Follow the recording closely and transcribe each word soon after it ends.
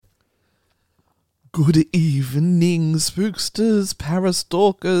Good evening, spooksters,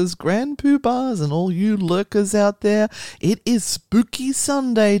 parastalkers, grandpoobahs, and all you lurkers out there. It is Spooky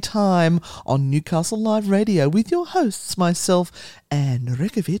Sunday time on Newcastle Live Radio with your hosts, myself, Anne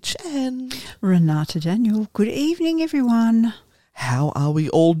Rekovich, and Renata Daniel. Good evening, everyone. How are we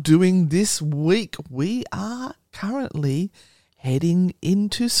all doing this week? We are currently heading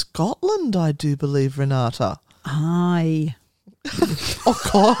into Scotland, I do believe, Renata. Aye.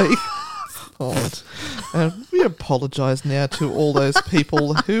 Okay. God. We apologise now to all those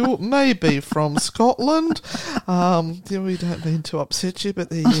people who may be from Scotland. We don't mean to upset you,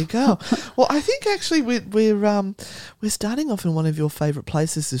 but there you go. Well, I think actually we're starting off in one of your favourite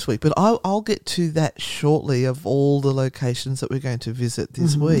places this week, but I'll get to that shortly of all the locations that we're going to visit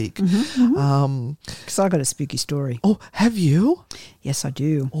this week. Because I got a spooky story. Oh, have you? Yes, I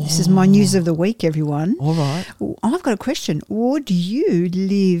do. Oh. This is my news of the week, everyone. All right. Well, I've got a question. Would you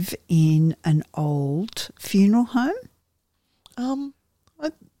live in an old funeral home? I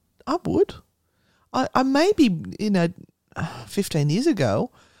would. I maybe 15 years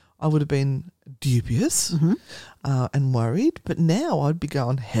ago, I would have been dubious and worried, but now I'd be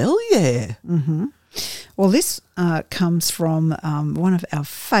going, hell yeah. Mm-hmm. Well, this comes from one of our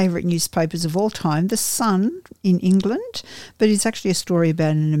favourite newspapers of all time, The Sun in England, but it's actually a story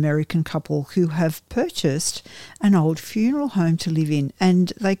about an American couple who have purchased an old funeral home to live in,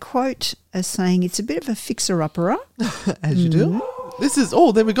 and they quote as saying it's a bit of a fixer-upper. As you do. This is,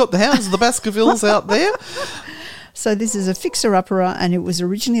 then we got the Hounds of the Baskervilles out there. So this is a fixer-upper, and it was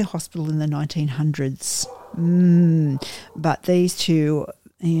originally a hospital in the 1900s. But these two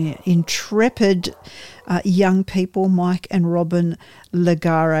intrepid young people, Mike and Robin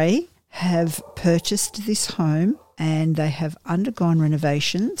Legare, have purchased this home and they have undergone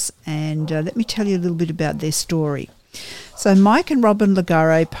renovations. And let me tell you a little bit about their story. So Mike and Robin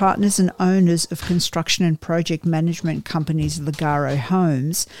Legare, partners and owners of construction and project management companies Legare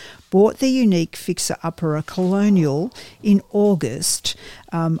Homes, bought the unique fixer-upper Colonial in August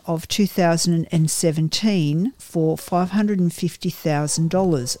of 2017 for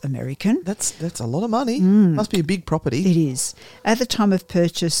 $550,000 American. That's a lot of money. Must be a big property. It is. At the time of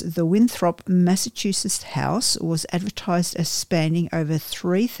purchase, the Winthrop, Massachusetts house was advertised as spanning over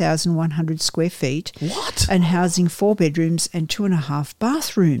 3,100 square feet. What? And housing 4 bedrooms and 2.5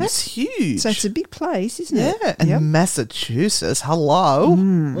 bathrooms. That's huge. So it's a big place, isn't it? Yeah, and Massachusetts, hello.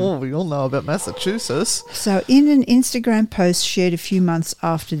 Oh, we all know about Massachusetts. So in an Instagram post shared a few months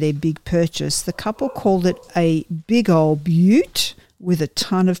after their big purchase, the couple called it a big old beaut with a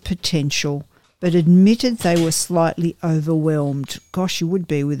ton of potential, but admitted they were slightly overwhelmed. Gosh, you would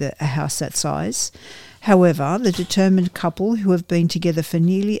be with a house that size. However, the determined couple, who have been together for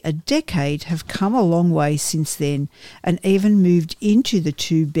nearly a decade, have come a long way since then and even moved into the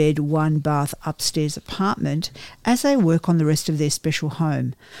 2-bed, 1-bath upstairs apartment as they work on the rest of their special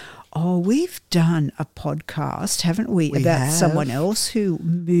home. Oh, we've done a podcast, haven't we about someone else who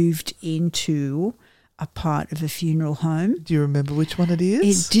moved into a part of a funeral home. Do you remember which one it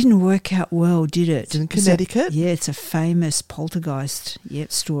is? It didn't work out well, did it? It's in Connecticut? It's a famous poltergeist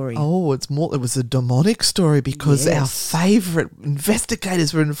story. Oh, it was a demonic story because our favourite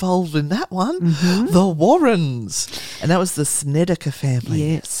investigators were involved in that one, the Warrens. And that was the Snedeker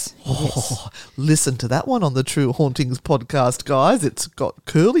family. Yes. Listen to that one on the True Hauntings podcast, guys. It's got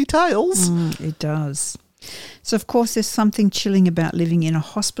curly tails. It does. So, of course, there's something chilling about living in a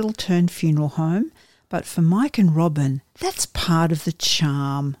hospital-turned-funeral home. But for Mike and Robin, that's part of the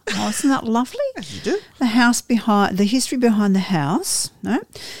charm. Oh, isn't that lovely? You do. The history behind the house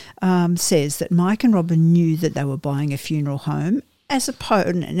says that Mike and Robin knew that they were buying a funeral home. Now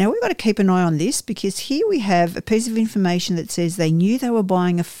we've got to keep an eye on this because here we have a piece of information that says they knew they were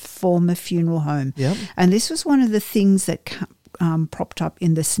buying a former funeral home. Yep. And this was one of the things that propped up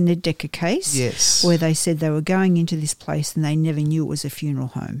in the Snedeker case. Yes. Where they said they were going into this place and they never knew it was a funeral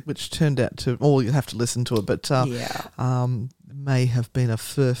home. Which turned out to, you'll have to listen to it, but may have been a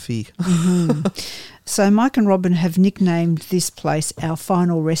furphy. So Mike and Robin have nicknamed this place our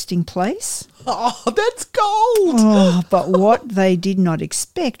final resting place. Oh, that's gold! Oh, but what they did not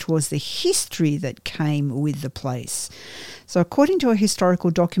expect was the history that came with the place. So according to a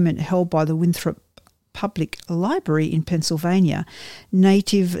historical document held by the Winthrop Public Library in Pennsylvania,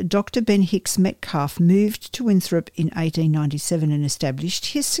 native Dr. Ben Hicks Metcalf moved to Winthrop in 1897 and established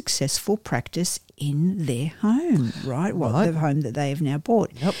his successful practice in their home, the home that they have now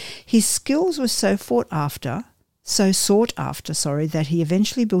bought. Yep. His skills were so sought after so sought after, that he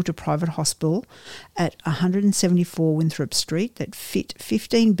eventually built a private hospital at 174 Winthrop Street that fit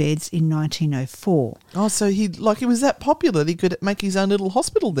 15 beds in 1904. Oh, so he was that popular that he could make his own little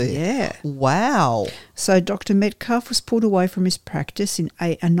hospital there? Yeah. Wow. So Dr. Metcalf was pulled away from his practice in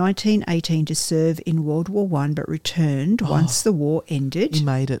 1918 to serve in World War I, but returned once the war ended. He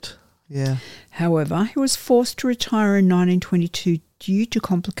made it, yeah. However, he was forced to retire in 1922 due to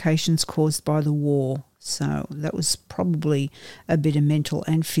complications caused by the war. So that was probably a bit of mental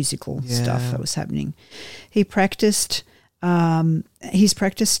and physical stuff that was happening. He practiced, his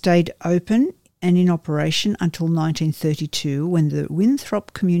practice stayed open and in operation until 1932 when the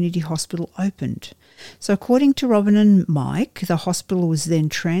Winthrop Community Hospital opened. So according to Robin and Mike, the hospital was then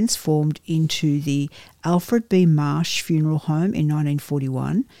transformed into the Alfred B. Marsh Funeral Home in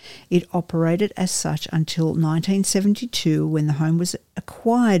 1941. It operated as such until 1972 when the home was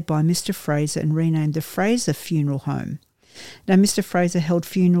acquired by Mr. Fraser and renamed the Fraser Funeral Home. Now, Mr. Fraser held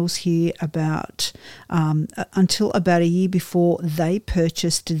funerals here until about a year before they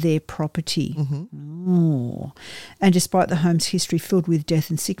purchased their property. Oh. And despite the home's history filled with death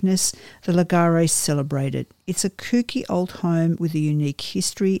and sickness, the Lagares celebrated. It's a kooky old home with a unique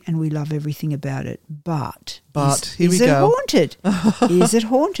history and we love everything about it. But here we go. Haunted? Is it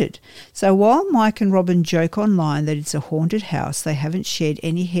haunted? So while Mike and Robin joke online that it's a haunted house, they haven't shared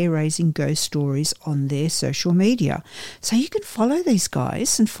any hair-raising ghost stories on their social media. So you can follow these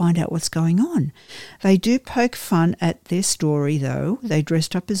guys and find out what's going on. They do poke fun at their story, though. They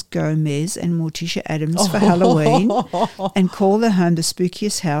dressed up as Gomez and Morticia Adams for Halloween and call their home the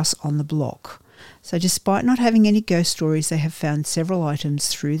spookiest house on the block. So despite not having any ghost stories, they have found several items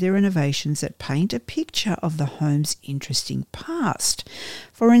through their renovations that paint a picture of the home's interesting past.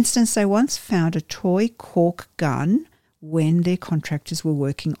 For instance, they once found a toy cork gun when their contractors were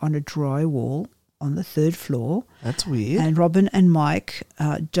working on a drywall on the third floor. That's weird. And Robin and Mike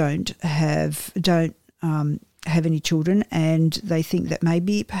don't have any children, and they think that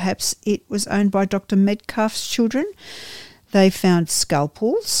maybe perhaps it was owned by Dr. Metcalf's children. They found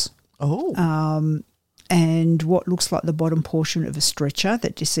scalpels. And what looks like the bottom portion of a stretcher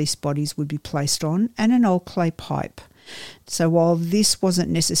that deceased bodies would be placed on, and an old clay pipe. So while this wasn't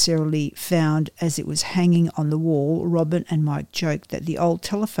necessarily found as it was hanging on the wall, Robin and Mike joked that the old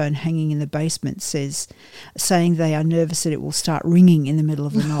telephone hanging in the basement saying they are nervous that it will start ringing in the middle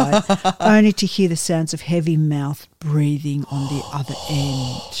of the night, only to hear the sounds of heavy mouth breathing on the other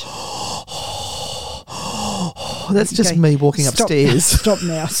end. That's just me walking upstairs. Stop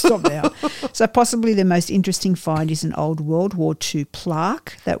now. So possibly the most interesting find is an old World War II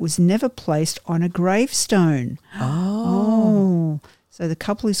plaque that was never placed on a gravestone. Oh. So the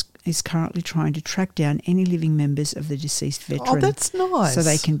couple is currently trying to track down any living members of the deceased veteran. Oh, that's nice. So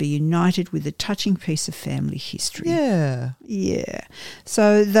they can be united with a touching piece of family history. Yeah. Yeah.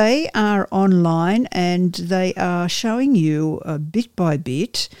 So they are online and they are showing you bit by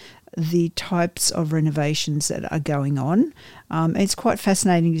bit the types of renovations that are going on. It's quite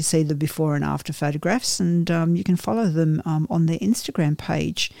fascinating to see the before and after photographs, and you can follow them on their Instagram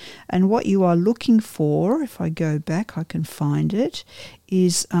page. And what you are looking for, if I go back, I can find it,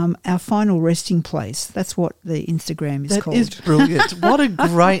 is our final resting place. That's what the Instagram is called. That is brilliant. What a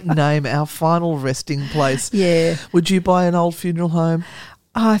great name, Our Final Resting Place. Yeah. Would you buy an old funeral home?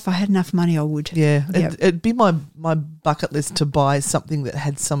 Oh, if I had enough money, I would. Yeah, Yep. it'd be my bucket list to buy something that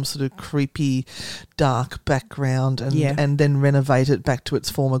had some sort of creepy, dark background and then renovate it back to its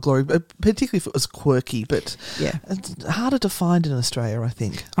former glory, but particularly if it was quirky. But it's harder to find in Australia, I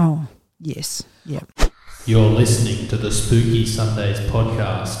think. Oh, yes. Yeah. You're listening to the Spooky Sundays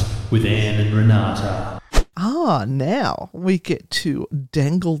podcast with Anne and Renata. Now we get to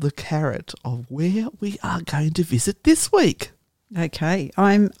dangle the carrot of where we are going to visit this week. Okay,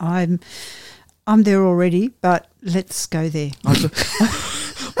 I'm there already, but let's go there.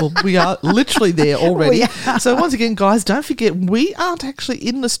 Well, we are literally there already. So once again, guys, don't forget, we aren't actually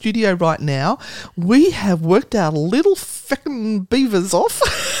in the studio right now. We have worked our little feckin' beavers off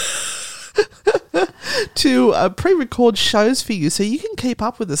to pre-record shows for you so you can keep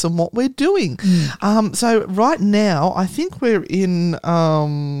up with us on what we're doing. So right now, I think we're in,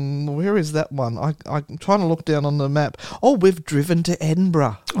 where is that one? I'm trying to look down on the map. Oh, we've driven to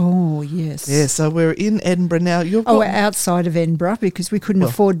Edinburgh. Oh, yes. Yeah, so we're in Edinburgh now. We're outside of Edinburgh because we couldn't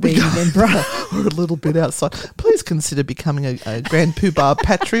afford being in Edinburgh. We're a little bit outside. Please consider becoming a Grand Poobah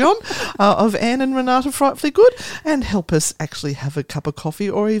Patreon of Anne and Renata Frightfully Good and help us actually have a cup of coffee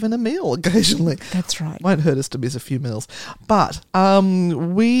or even a meal occasionally. That's right. Won't hurt us to miss a few meals. But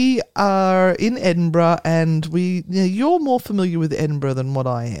we are in Edinburgh, and you're more familiar with Edinburgh than what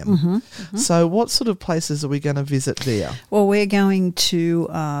I am. So what sort of places are we going to visit there? Well, we're going to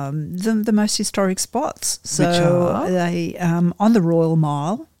the most historic spots. So Which are? they on the Royal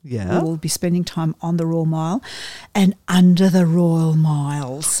Mile. Yeah. We will be spending time on the Royal Mile and under the Royal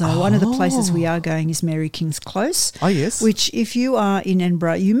Mile. So one of the places we are going is Mary King's Close. Oh, yes. Which, if you are in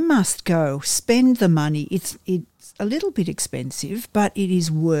Edinburgh, you must go. Spend the money. It's a little bit expensive, but it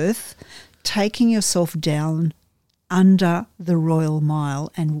is worth taking yourself down under the Royal Mile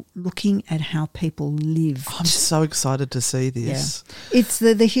and looking at how people lived. I'm so excited to see this. Yeah. It's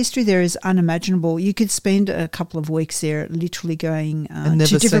the history there is unimaginable. You could spend a couple of weeks there literally going And to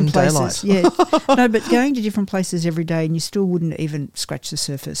never different seen places. daylight. Yeah. No, but going to different places every day and you still wouldn't even scratch the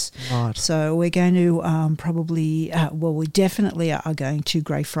surface. Right. So we're going to probably, we definitely are going to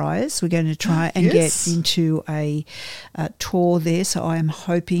Greyfriars. We're going to try and Yes. get into a tour there. So I am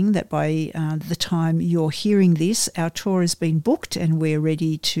hoping that by the time you're hearing this, our tour has been booked and we're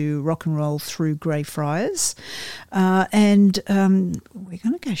ready to rock and roll through Greyfriars. And we're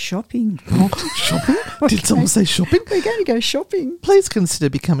going to go shopping. Shopping? Did someone say shopping? We're going to go shopping. Please consider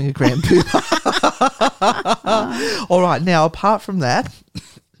becoming a grand pooper. All right. Now, apart from that,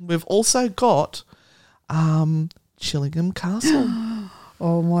 we've also got Chillingham Castle.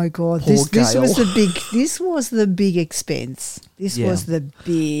 Oh my God! Poor This Gail. was the big. This was the big expense. This Yeah. was the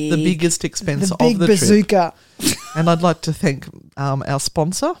Biggest expense the of big the trip. bazooka. And I'd like to thank our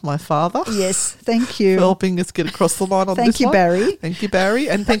sponsor, my father, Yes, thank for you. helping us get across the line on Thank this you, one. Barry. Thank you, Barry.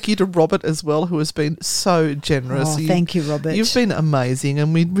 And thank you to Robert as well, who has been so generous. Oh, thank you, Robert. You've been amazing,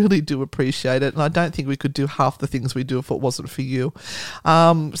 and we really do appreciate it. And I don't think we could do half the things we do if it wasn't for you.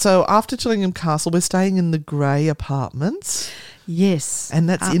 So after Chillingham Castle, we're staying in the Grey Apartments. Yes, And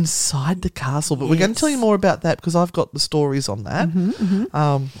that's inside the castle. But we're going to tell you yes. more about that because I've got the stories on that.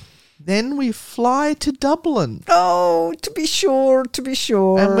 Then we fly to Dublin. Oh, to be sure.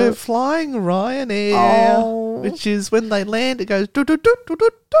 And we're flying Ryanair, Oh. which is when they land, it goes do, do, do, do, do,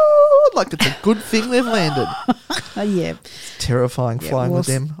 do, like it's a good thing they've landed. Yeah. It's terrifying flying with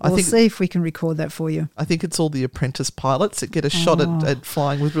them. We'll see if we can record that for you. I think it's all the apprentice pilots that get a shot at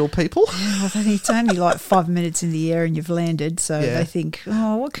flying with real people. Well, I think it's only like 5 minutes in the air and you've landed, so Yeah. they think,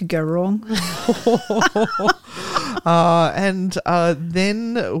 oh, what could go wrong? And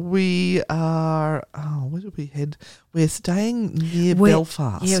then we are, where do we head? We're staying near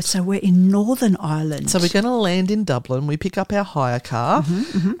Belfast. Yeah, so we're in Northern Ireland. So we're going to land in Dublin. We pick up our hire car,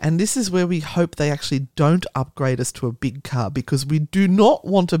 and this is where we hope they actually don't upgrade us to a big car because we do not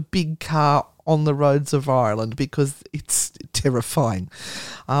want a big car on the roads of Ireland because it's terrifying.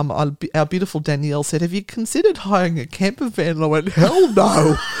 Our beautiful Danielle said, "Have you considered hiring a camper van?" And I went, "Hell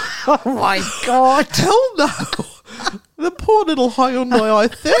no." Oh, my God. Hell no. The poor little Hyundai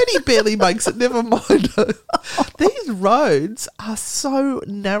i30 barely makes it, never mind. These roads are so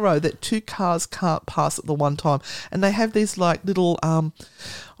narrow that two cars can't pass at the one time. And they have these like little,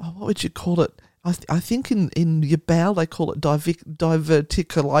 what would you call it? I think in your bowel they call it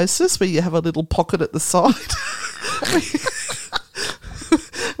diverticulosis, where you have a little pocket at the side.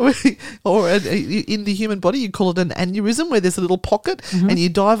 Or in the human body, you call it an aneurysm, where there's a little pocket and you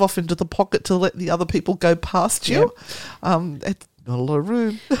dive off into the pocket to let the other people go past you. It's not a lot of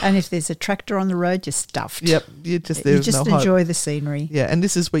room. And if there's a tractor on the road, you're stuffed. Yep, you just enjoy hope. the scenery. Yeah, and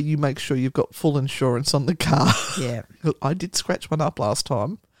this is where you make sure you've got full insurance on the car. Yeah. I did scratch one up last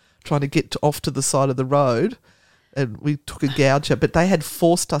time, trying to get off to the side of the road. And we took a gouger, but they had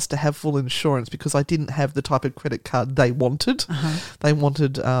forced us to have full insurance because I didn't have the type of credit card they wanted. They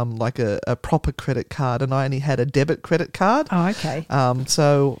wanted like a proper credit card, and I only had a debit credit card. Oh, okay.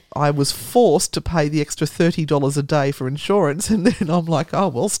 So I was forced to pay the extra $30 a day for insurance, and then I'm like, oh,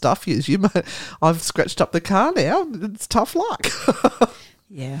 well, stuff yous. I've scratched up the car now. It's tough luck.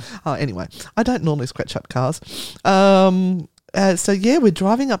 Yeah. Anyway, I don't normally scratch up cars. So, we're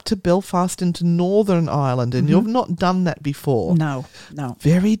driving up to Belfast into Northern Ireland, and you've not done that before. No.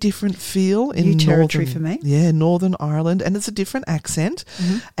 Very different feel in New territory for me. Yeah, Northern Ireland, and it's a different accent.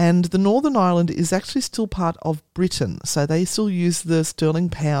 And the Northern Ireland is actually still part of Britain, so they still use the sterling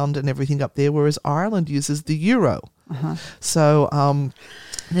pound and everything up there, whereas Ireland uses the euro. So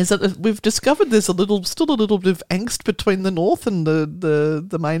We've discovered there's still a little bit of angst between the north and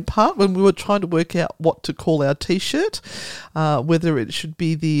the main part when we were trying to work out what to call our T-shirt, whether it should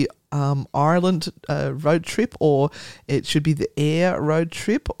be the Ireland road trip or it should be the Air road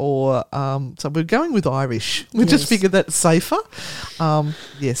trip, or so we're going with Irish. We just figured that's safer.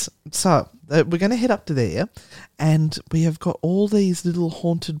 Yes, so we're going to head up to there, and we have got all these little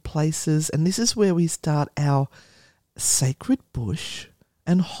haunted places, and this is where we start our Sacred Bush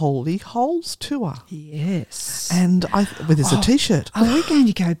and Holy Holes tour. Yes. And there's a T-shirt. Are we going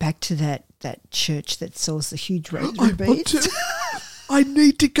to go back to that church that sells the huge rosary beads? I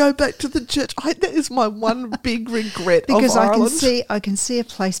need to go back to the church. That is my one big regret because of Ireland. I can see a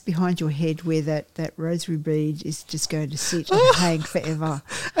place behind your head where that rosary bead is just going to sit and hang forever.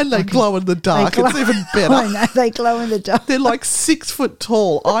 And they glow in the dark. It's even better. I know, they glow in the dark. They're like 6 foot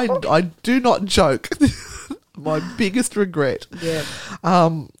tall. I do not joke. My biggest regret. Yeah.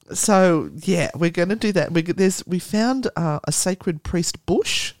 So yeah, we're going to do that. We found a sacred priest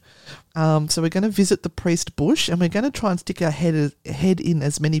bush. So we're going to visit the priest bush, and we're going to try and stick our head in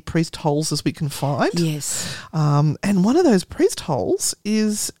as many priest holes as we can find. Yes. And one of those priest holes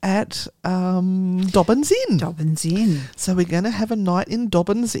is at Dobbins Inn. Dobbins Inn. So we're going to have a night in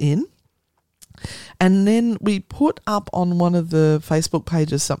Dobbins Inn. And then we put up on one of the Facebook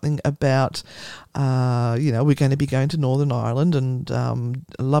pages something about, we're going to be going to Northern Ireland, and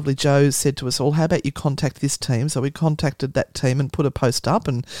lovely Joe said to us all, how about you contact this team? So we contacted that team and put a post up,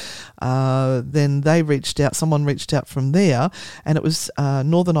 and then someone reached out from there, and it was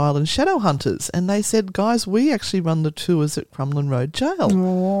Northern Ireland Shadow Hunters, and they said, guys, we actually run the tours at Crumlin Road Jail.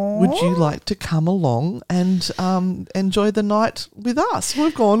 Aww. Would you like to come along and enjoy the night with us?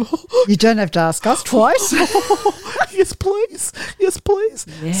 We've gone, you don't have to ask us twice. Yes, please. Yes, please.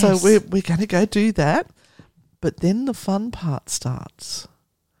 Yes. So we're going to go do that. But then the fun part starts.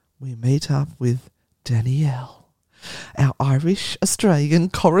 We meet up with Danielle, our Irish-Australian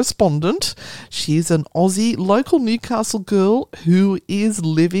correspondent. She's an Aussie local Newcastle girl who is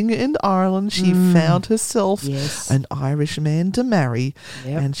living in Ireland. She found herself an Irish man to marry,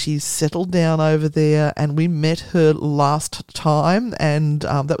 and she's settled down over there, and we met her last time, and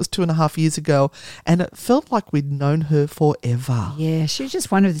that was 2.5 years ago, and it felt like we'd known her forever. Yeah, she was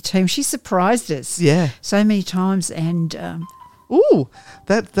just one of the team. She surprised us so many times, and... Ooh,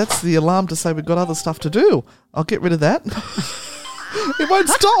 that's the alarm to say we've got other stuff to do. I'll get rid of that. It won't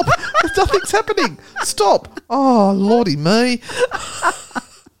stop. Nothing's happening. Stop. Oh, lordy me.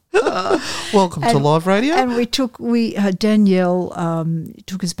 Welcome to live radio. And Danielle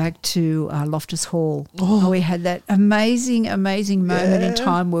took us back to Loftus Hall. Oh. We had that amazing moment in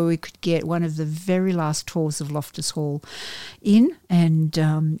time where we could get one of the very last tours of Loftus Hall in,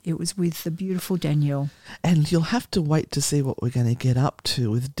 and it was with the beautiful Danielle. And you'll have to wait to see what we're going to get up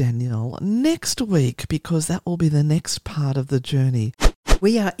to with Danielle next week, because that will be the next part of the journey.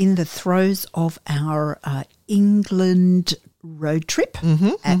 We are in the throes of our England road trip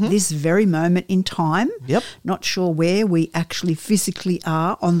at this very moment in time. Yep. Not sure where we actually physically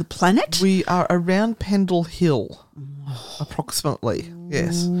are on the planet. We are around Pendle Hill, approximately.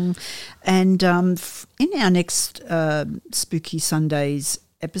 Yes. And in our next Spooky Sundays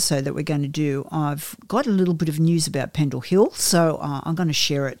episode that we're going to do, I've got a little bit of news about Pendle Hill, so I'm going to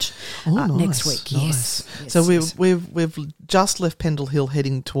share it next week. Nice. Yes. So we've just left Pendle Hill,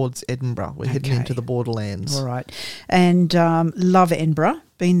 heading towards Edinburgh. We're heading into the borderlands. All right, and love Edinburgh.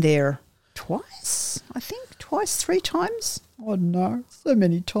 Been there twice, I think. Three times. Oh no, so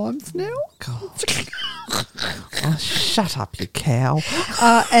many times now. God. Oh, shut up, you cow.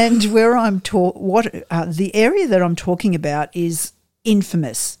 And where the area that I'm talking about is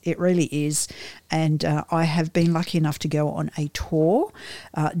infamous. It really is. And I have been lucky enough to go on a tour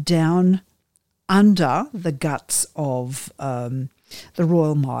down under the guts of the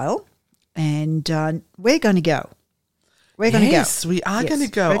Royal Mile, and we're going to go. We're going to go. Yes, we are going to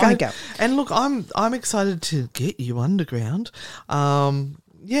go. We're going to go. And look, I'm excited to get you underground.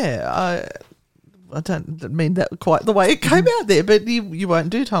 I don't mean that quite the way it came out there, but you won't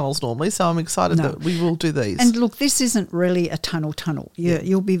do tunnels normally, so I'm excited that we will do these. And look, this isn't really a tunnel.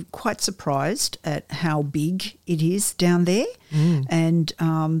 You'll be quite surprised at how big it is down there, and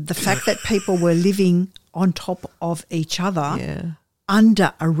the fact that people were living on top of each other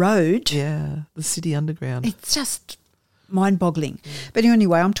under a road. Yeah, the city underground. It's just mind-boggling. But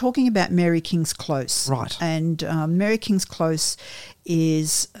anyway, I'm talking about Mary King's Close. Right. And Mary King's Close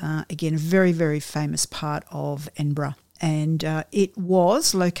is, again, a very, very famous part of Edinburgh. and it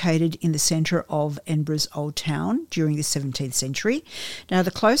was located in the centre of Edinburgh's Old Town during the 17th century. Now,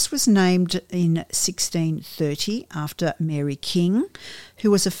 the close was named in 1630 after Mary King,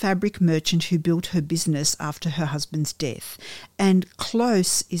 who was a fabric merchant who built her business after her husband's death. And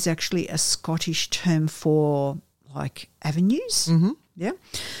close is actually a Scottish term for, like, avenues. Mm-hmm. Yeah.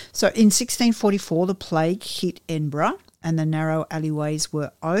 So in 1644, the plague hit Edinburgh and the narrow alleyways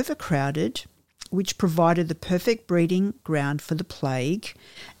were overcrowded, which provided the perfect breeding ground for the plague,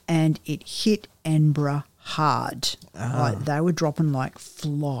 and it hit Edinburgh hard. Like, they were dropping like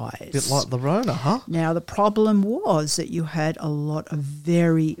flies. Bit like the Rona, huh? Now, the problem was that you had a lot of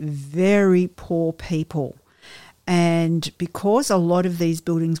very, very poor people. And because a lot of these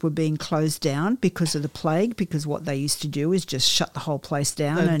buildings were being closed down because of the plague, because what they used to do is just shut the whole place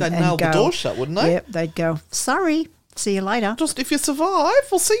down They'd nail the door shut, wouldn't they? Yep, they'd go, sorry, see you later. Just if you survive,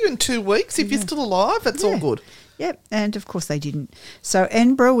 we'll see you in 2 weeks. If you're still alive, it's all good. Yep, and of course they didn't. So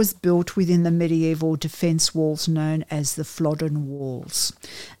Edinburgh was built within the medieval defence walls known as the Flodden Walls.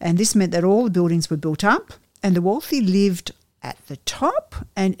 And this meant that all the buildings were built up and the wealthy lived at the top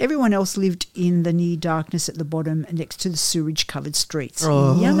and everyone else lived in the near darkness at the bottom next to the sewage-covered streets.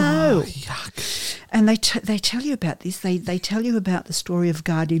 Oh, you know. Yuck. And they tell you about this. They tell you about the story of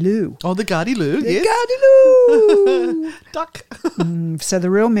Gardyloo. Oh, the Gardyloo, yes. Gardyloo! Duck. So the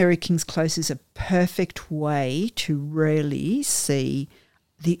real Mary King's Close is a perfect way to really see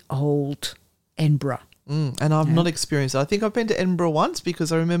the old Edinburgh. And I've not experienced it. I think I've been to Edinburgh once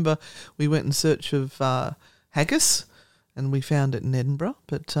because I remember we went in search of haggis and we found it in Edinburgh.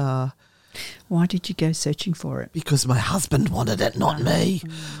 But why did you go searching for it? because my husband wanted it, not me.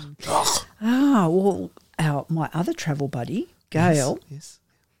 Ugh. Well, my other travel buddy, Gail, Yes.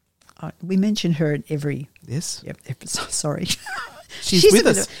 we mention her in every Yes. episode. Sorry. She's with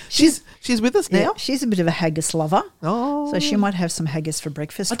us. She's with us now. Yeah, she's a bit of a haggis lover. Oh. So she might have some haggis for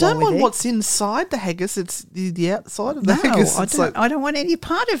breakfast. I don't while we're mind there. what's inside the haggis. It's the outside of the haggis. No, It's like, I don't want any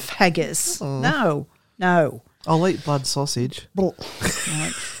part of haggis. No. I'll eat blood sausage. Right.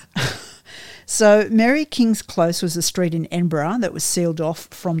 So Mary King's Close was a street in Edinburgh that was sealed off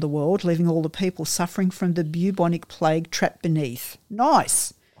from the world, leaving all the people suffering from the bubonic plague trapped beneath.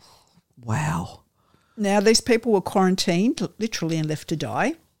 Nice. Wow. Now, these people were quarantined, literally, and left to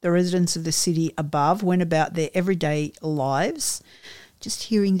die. The residents of the city above went about their everyday lives, just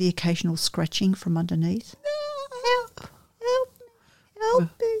hearing the occasional scratching from underneath. Help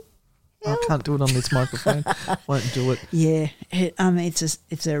me. I can't do it on this microphone. Won't do it. Yeah,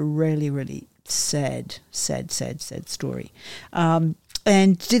 it's a really, really sad story. And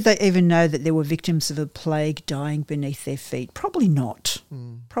did they even know that there were victims of a plague dying beneath their feet? Probably not.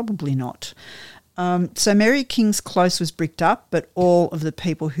 Probably not. So Mary King's Close was bricked up, but all of the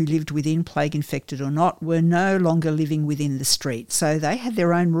people who lived within, plague infected or not, were no longer living within the street. So they had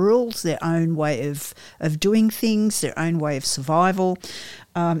their own rules, their own way of doing things, their own way of survival.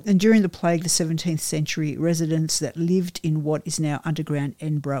 And during the plague, the 17th century, residents that lived in what is now underground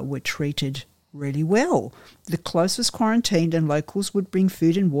Edinburgh were treated really well. The Close was quarantined and locals would bring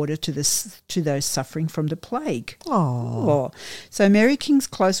food and water to those suffering from the plague. Oh. So Mary King's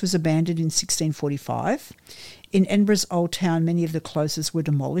Close was abandoned in 1645. In Edinburgh's Old Town, many of the closes were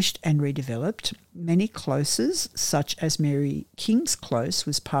demolished and redeveloped. Many closes, such as Mary King's Close,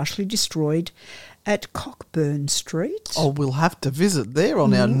 was partially destroyed at Cockburn Street. Oh, we'll have to visit there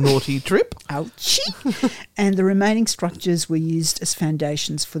on our naughty trip. Ouchie. And the remaining structures were used as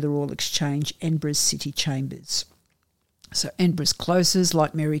foundations for the Royal Exchange, Edinburgh's city chambers. So Edinburgh's closes,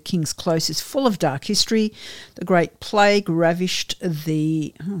 like Mary King's Close, is full of dark history. The Great Plague ravished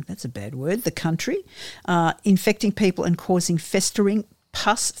the country, infecting people and causing festering,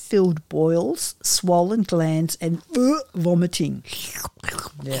 pus-filled boils, swollen glands and vomiting.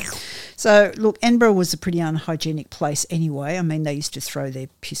 Yeah. So, look, Edinburgh was a pretty unhygienic place anyway. I mean, they used to throw their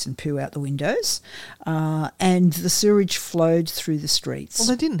piss and poo out the windows, and the sewage flowed through the streets. Well,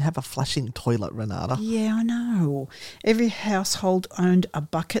 they didn't have a flushing toilet, Renata. Yeah, I know. Every household owned a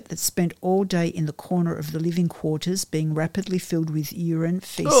bucket that spent all day in the corner of the living quarters being rapidly filled with urine,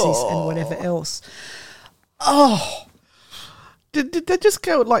 feces and whatever else. Oh, Did they just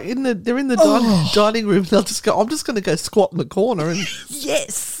go like they're in the dining room? They'll just go. I'm just going to go squat in the corner and.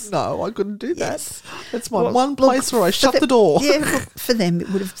 Yes. No, I couldn't do that. Yes. That's my one place where I shut the door. Yeah, look, for them it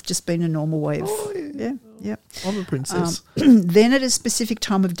would have just been a normal way of. Yeah. I'm a princess. Then at a specific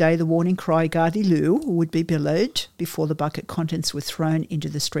time of day, the warning cry "Gardyloo" would be bellowed before the bucket contents were thrown into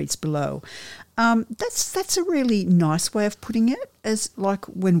the streets below. That's a really nice way of putting it. As like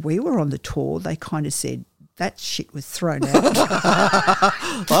when we were on the tour, they kind of said that shit was thrown out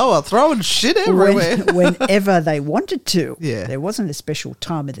Oh, I'm throwing shit everywhere. whenever they wanted to. Yeah. There wasn't a special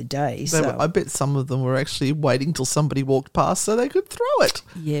time of the day. I bet some of them were actually waiting till somebody walked past so they could throw it.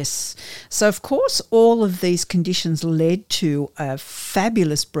 Yes. So, of course, all of these conditions led to a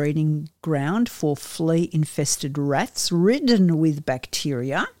fabulous breeding ground for flea-infested rats ridden with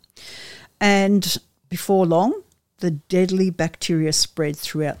bacteria. And before long, the deadly bacteria spread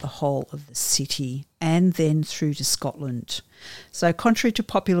throughout the whole of the city and then through to Scotland. So, contrary to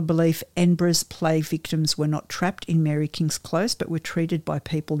popular belief, Edinburgh's plague victims were not trapped in Mary King's Close, but were treated by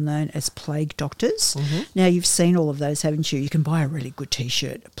people known as plague doctors. Mm-hmm. Now, you've seen all of those, haven't you? You can buy a really good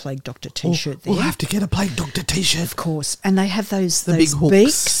T-shirt, a plague doctor T-shirt there. We'll have to get a plague doctor T-shirt. Of course. And they have those big hooks.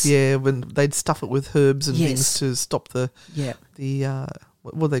 Beaks. Yeah, when they'd stuff it with herbs and things to stop the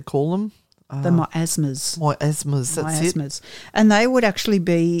what do they call them? The miasmas. That's it. And they would actually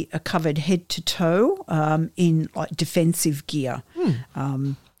be covered head to toe in like defensive gear.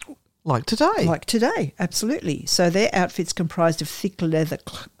 Like today. Absolutely. So their outfits comprised of thick leather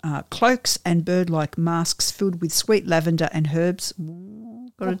cloaks and bird-like masks filled with sweet lavender and herbs.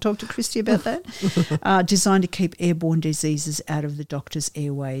 Got to talk to Christy about that. Designed to keep airborne diseases out of the doctor's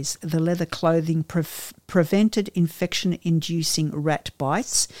airways. The leather clothing prevented infection-inducing rat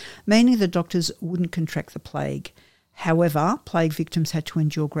bites, meaning the doctors wouldn't contract the plague. However, plague victims had to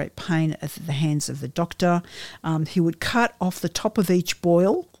endure great pain at the hands of the doctor. He would cut off the top of each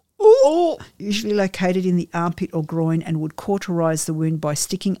boil, usually located in the armpit or groin, and would cauterize the wound by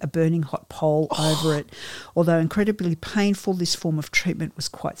sticking a burning hot pole over it. Although incredibly painful, this form of treatment was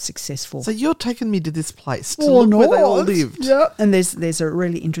quite successful. So you're taking me to this place to look where they all lived. Yeah. And there's a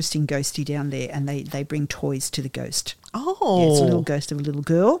really interesting ghostie down there, and they bring toys to the ghost. Oh. Yeah, it's a little ghost of a little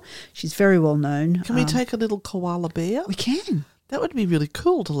girl. She's very well known. Can we take a little koala bear? We can. That would be really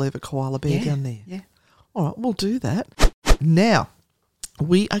cool to leave a koala bear down there. Yeah. All right, we'll do that. Now,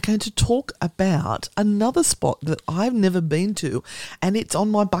 we are going to talk about another spot that I've never been to, and it's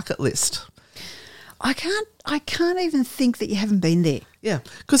on my bucket list. I can't even think that you haven't been there. Yeah,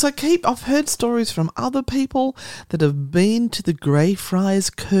 because I've heard stories from other people that have been to the Greyfriars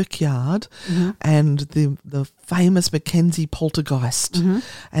Kirkyard and the famous Mackenzie poltergeist,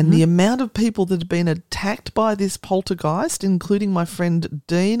 and the amount of people that have been attacked by this poltergeist, including my friend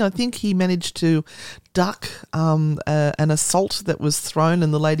Dean. I think he managed to duck an assault that was thrown,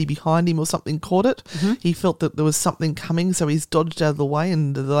 and the lady behind him or something caught it. He felt that there was something coming, so he's dodged out of the way,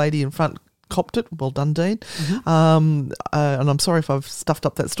 and the lady in front copped it. Well done, Dean. And I'm sorry if I've stuffed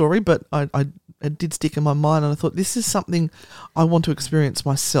up that story, but it did stick in my mind, and I thought this is something I want to experience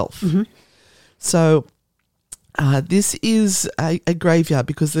myself. So this is a graveyard,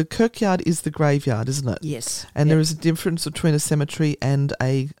 because the kirkyard is the graveyard, isn't it? Yes. And there is a difference between a cemetery and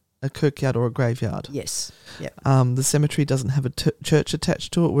a kirkyard or a graveyard. Yes. Yep. The cemetery doesn't have a church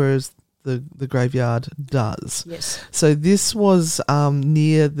attached to it, whereas the graveyard does. Yes. So this was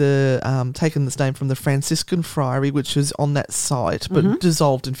near the taken this name from the Franciscan Friary, which was on that site, but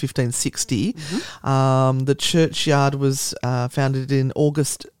dissolved in 1560. The churchyard was founded in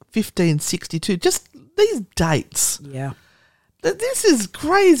August 1562. Just these dates. Yeah. This is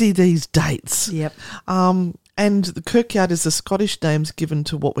crazy, these dates. Yep. And the kirkyard is the Scottish names given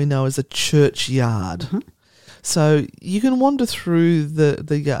to what we know as a churchyard. So you can wander through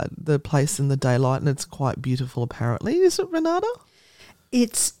the place in the daylight, and it's quite beautiful, apparently. Is it, Renata?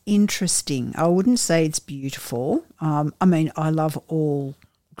 It's interesting. I wouldn't say it's beautiful. I mean, I love all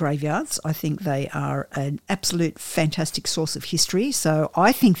graveyards. I think they are an absolute fantastic source of history. So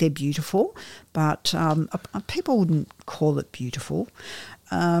I think they're beautiful, but people wouldn't call it beautiful.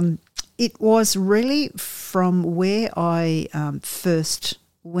 It was really from where I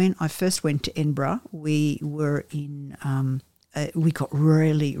when I first went to Edinburgh, we were in, we got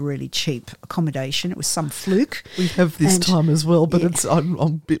really, really cheap accommodation. It was some fluke. We have this time as well, but I'm a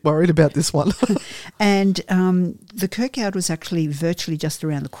bit worried about this one. And the kirkyard was actually virtually just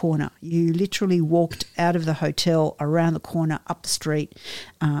around the corner. You literally walked out of the hotel, around the corner, up the street,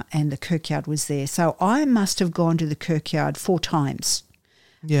 and the kirkyard was there. So I must have gone to the kirkyard 4 times.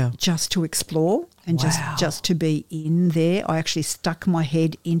 Yeah, just to explore and just to be in there. I actually stuck my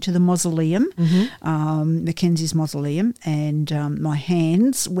head into the mausoleum, Mackenzie's mausoleum, and my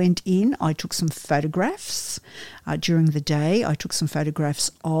hands went in. I took some photographs during the day. I took some photographs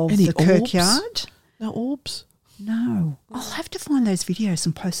of the kirkyard. No orbs? No. I'll have to find those videos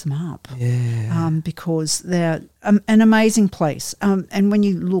and post them up. Yeah. Because they're an amazing place. And when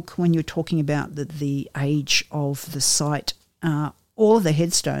you're talking about the age of the site, all of the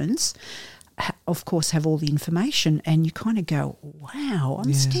headstones, of course, have all the information, and you kind of go, wow,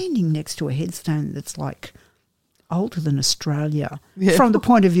 I'm standing next to a headstone that's like older than Australia Yeah. from the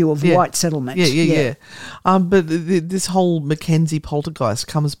point of view of Yeah. white settlement. Yeah. But this whole Mackenzie poltergeist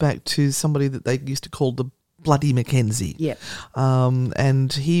comes back to somebody that they used to call the Bloody Mackenzie. Yeah.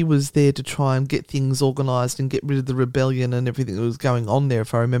 And he was there to try and get things organised and get rid of the rebellion and everything that was going on there,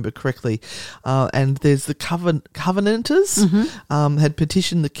 if I remember correctly. And there's the Covenanters had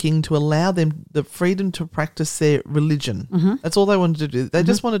petitioned the king to allow them the freedom to practice their religion. That's all they wanted to do. They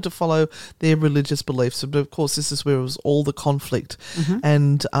just wanted to follow their religious beliefs. But of course, this is where it was all the conflict.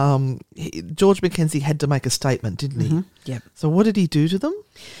 And George Mackenzie had to make a statement, didn't he? Yep. So what did he do to them?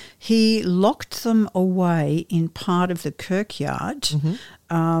 He locked them away in part of the kirkyard,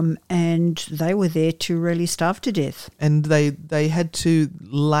 and they were there to really starve to death. And they had to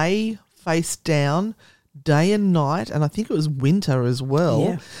lay face down day and night, and I think it was winter as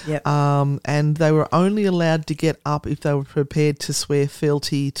well. Yeah. And they were only allowed to get up if they were prepared to swear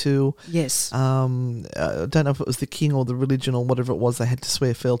fealty to. Yes. I don't know if it was the king or the religion or whatever it was they had to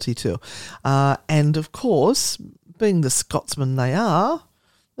swear fealty to. And of course, being the Scotsmen they are,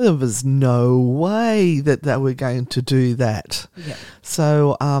 there was no way that they were going to do that. Yeah.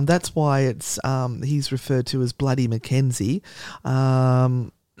 So that's why it's he's referred to as Bloody Mackenzie.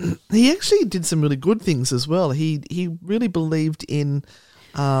 He actually did some really good things as well. He really believed in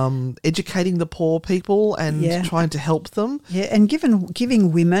educating the poor people and trying to help them. Yeah, and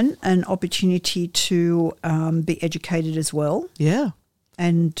giving women an opportunity to be educated as well. Yeah.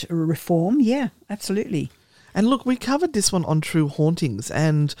 And reform. Yeah, absolutely. And look, we covered this one on True Hauntings,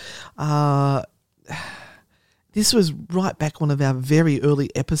 and this was right back one of our very early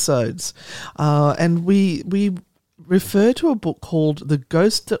episodes. And we refer to a book called The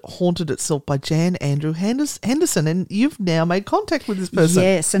Ghost That Haunted Itself by Jan Andrew Henderson, and you've now made contact with this person.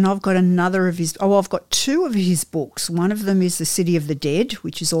 Yes, and I've got I've got two of his books. One of them is The City of the Dead,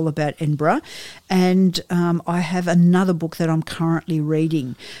 which is all about Edinburgh, and I have another book that I'm currently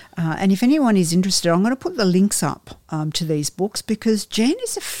reading. And if anyone is interested, I'm going to put the links up to these books, because Jan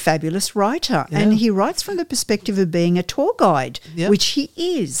is a fabulous writer, and he writes from the perspective of being a tour guide, which he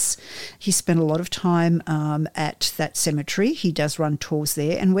is. He spent a lot of time at that cemetery. He does run tours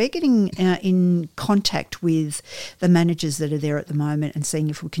there, and we're getting in contact with the managers that are there at the moment and seeing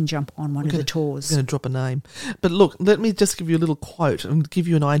if we can jump on one of the tours. I'm going to drop a name. But look, let me just give you a little quote and give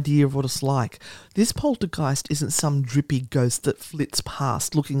you an idea of what it's like. This poltergeist isn't some drippy ghost that flits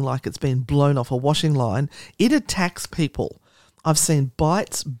past looking like it's been blown off a washing line. It attacks people. I've seen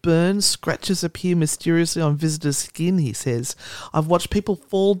bites, burns, scratches appear mysteriously on visitors' skin, he says. I've watched people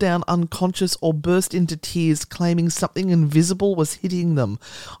fall down unconscious or burst into tears claiming something invisible was hitting them.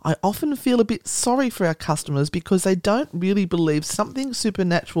 I often feel a bit sorry for our customers because they don't really believe something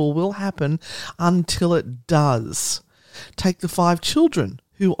supernatural will happen until it does. Take the 5 children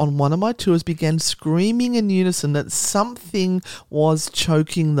who on one of my tours began screaming in unison that something was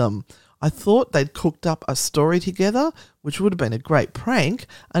choking them. I thought they'd cooked up a story together, which would have been a great prank,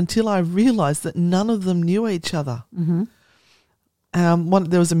 until I realised that none of them knew each other.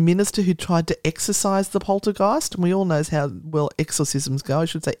 There was a minister who tried to exorcise the poltergeist, and we all know how well exorcisms go. I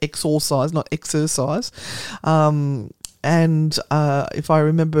should say exorcise, not exercise. And if I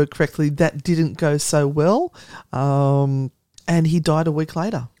remember correctly, that didn't go so well, and he died a week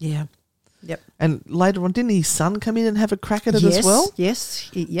later. Yeah. Yep. And later on, didn't his son come in and have a crack at it as well? Yes,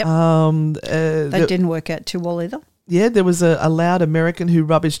 yep. That didn't work out too well either. Yeah, there was a loud American who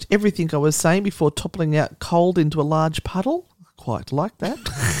rubbished everything I was saying before toppling out cold into a large puddle. Quite like that.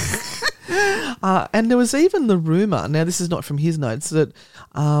 And there was even the rumour, now this is not from his notes, that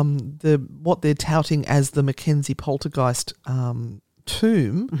what they're touting as the Mackenzie poltergeist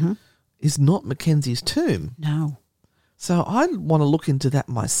tomb is not Mackenzie's tomb. No. So I want to look into that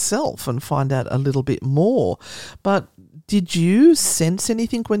myself and find out a little bit more. But did you sense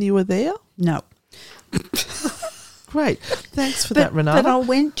anything when you were there? No. Great. Thanks for that, Renata. But I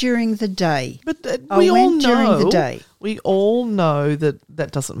went during the day. But we all know during the day. We all know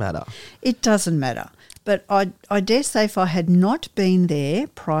that doesn't matter. It doesn't matter. But I dare say if I had not been there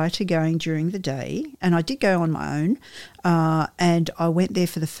prior to going during the day, and I did go on my own, and I went there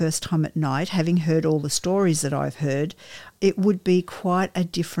for the first time at night, having heard all the stories that I've heard, it would be quite a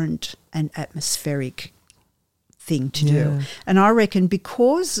different and atmospheric thing to do. And I reckon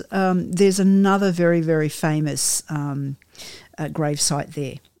because there's another very, very famous gravesite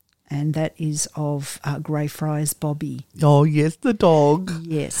there, and that is of Greyfriars Bobby. Oh, yes, the dog.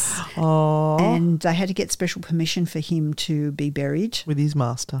 Yes. Oh. And they had to get special permission for him to be buried. With his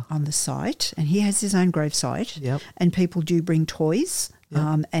master. On the site. And he has his own gravesite. Yep. And people do bring toys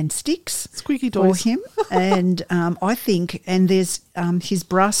and sticks. Squeaky toys. For him. And I think, and there's his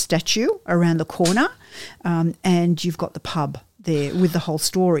brass statue around the corner and you've got the pub there with the whole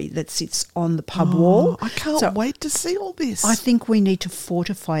story that sits on the pub wall. I can't wait to see all this. I think we need to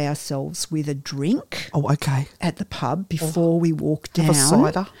fortify ourselves with a drink. Oh, okay. At the pub before we walk down. Have a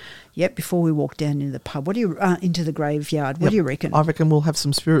cider. Yep, before we walk down into the pub. What do you into the graveyard? What do you reckon? I reckon we'll have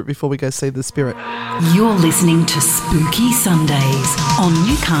some spirit before we go see the spirit. You're listening to Spooky Sundays on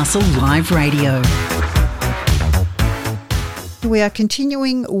Newcastle Live Radio. We are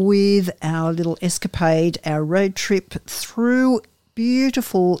continuing with our little escapade, our road trip through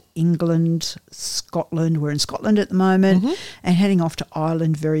beautiful England, Scotland. We're in Scotland at the moment and heading off to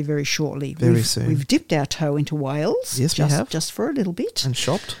Ireland very, very shortly. Very soon. We've dipped our toe into Wales. Yes, we have. Just for a little bit. And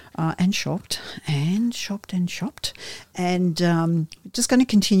shopped. And shopped. And just going to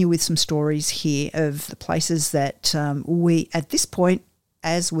continue with some stories here of the places that we, at this point,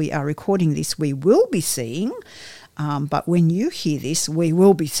 as we are recording this, we will be seeing. But when you hear this, we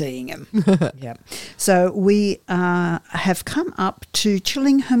will be seeing them. Yeah. So we have come up to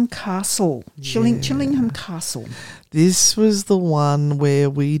Chillingham Castle. Chillingham Castle. This was the one where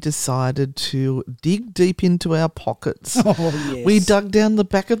we decided to dig deep into our pockets. Oh, yes. We dug down the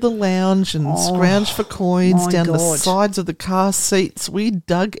back of the lounge and scrounged for coins down the sides of the car seats. We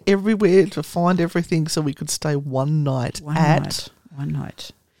dug everywhere to find everything so we could stay one night at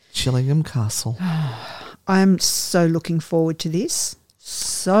Chillingham Castle. I'm so looking forward to this.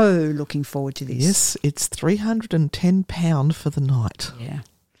 Yes, it's £310 for the night. Yeah.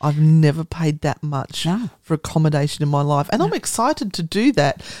 I've never paid that much for accommodation in my life. And I'm excited to do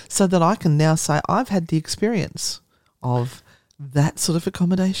that so that I can now say I've had the experience of that sort of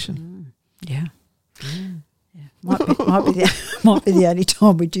accommodation. Yeah. Might be the only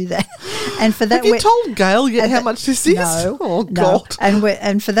time we do that. And for that, have you told Gail yet how much this is? No. Oh, God.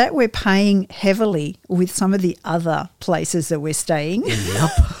 And for that, we're paying heavily with some of the other places that we're staying.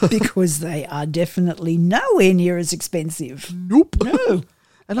 Yep. Because they are definitely nowhere near as expensive. Nope. No.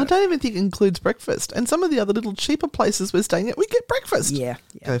 And I don't even think it includes breakfast. And some of the other little cheaper places we're staying at, we get breakfast. Yeah.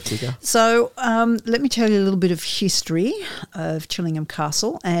 Go figure. So let me tell you a little bit of history of Chillingham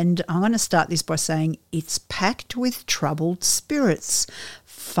Castle. And I'm going to start this by saying it's packed with troubled spirits.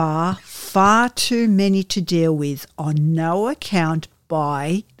 Far, far too many to deal with. On no account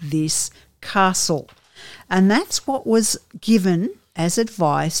buy this castle. And that's what was given as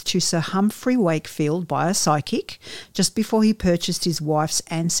advice to Sir Humphrey Wakefield by a psychic just before he purchased his wife's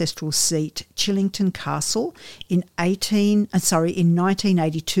ancestral seat, Chillington Castle, in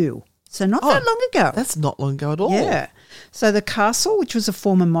 1982. So not that long ago. That's not long ago at all. Yeah. So the castle, which was a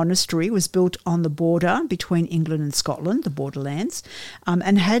former monastery, was built on the border between England and Scotland, the borderlands,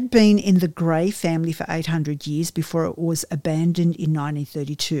 and had been in the Grey family for 800 years before it was abandoned in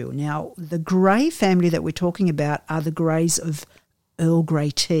 1932. Now, the Grey family that we're talking about are the Greys of Earl Grey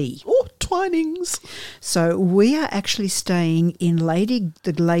tea. Oh, Twinings. So we are actually staying in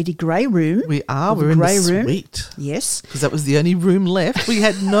the Lady Grey room. We are. We're in the suite. Yes. Because that was the only room left. We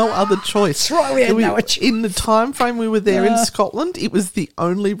had no other choice. That's right. We had no choice. In the time frame we were there in Scotland, it was the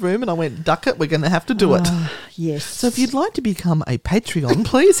only room, and I went, duck it, we're going to have to do it. Yes. So if you'd like to become a Patreon,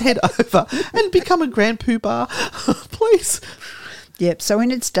 please head over and become a Grand Poobah, please. Yep. So in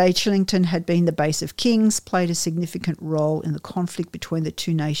its day, Chillington had been the base of kings, played a significant role in the conflict between the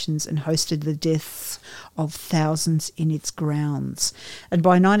two nations and hosted the deaths of thousands in its grounds. And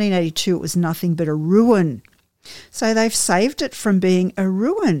by 1982, it was nothing but a ruin. So they've saved it from being a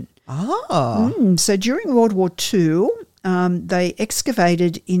ruin. So during World War II, they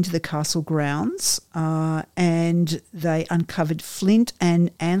excavated into the castle grounds and they uncovered flint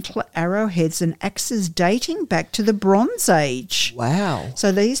and antler arrowheads and axes dating back to the Bronze Age. Wow.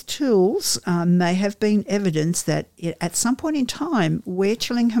 So these tools may have been evidence that at some point in time, where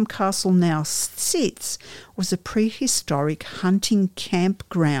Chillingham Castle now sits was a prehistoric hunting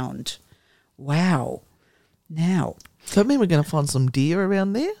campground. Wow. Now. Does that mean we're going to find some deer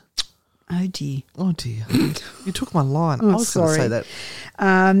around there? Oh, dear. Oh, dear. You took my line. I was going to say that.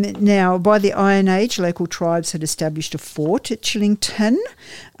 Now, by the Iron Age, local tribes had established a fort at Chillington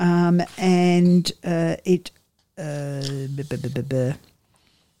and it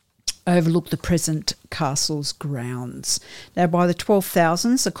overlooked the present castle's grounds. Now, by the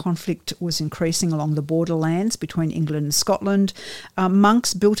 12,000s, the conflict was increasing along the borderlands between England and Scotland.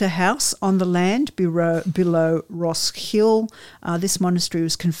 Monks built a house on the land below Ross Hill. This monastery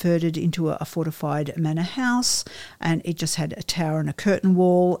was converted into a fortified manor house, and it just had a tower and a curtain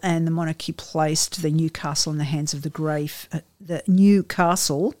wall, and the monarchy placed the new castle in the hands of the Grey... the new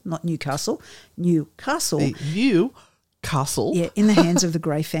castle, not Newcastle, Newcastle. The new castle. Yeah, in the hands of the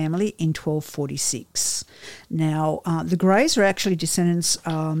Grey family in 1246. Now, the Greys are actually descendants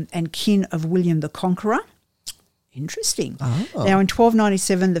and kin of William the Conqueror. Interesting. Oh. Now, in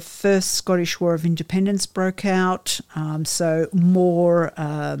 1297, the First Scottish War of Independence broke out, so more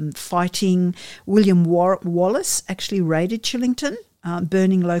fighting. William Wallace actually raided Chillington,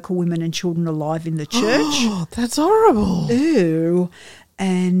 burning local women and children alive in the church. Oh, that's horrible. Ooh.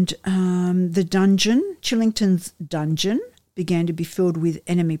 And the dungeon, Chillington's dungeon, began to be filled with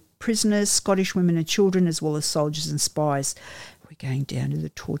enemy prisoners, Scottish women and children, as well as soldiers and spies. We're going down to the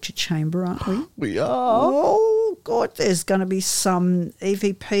torture chamber, aren't we? We are. Oh, God, there's going to be some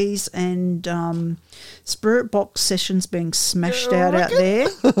EVPs and spirit box sessions being smashed out there.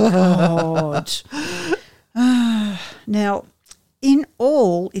 God. Now, in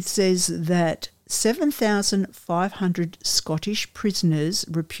all, it says that 7,500 Scottish prisoners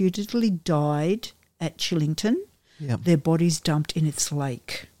reputedly died at Chillington. Yep. Their bodies dumped in its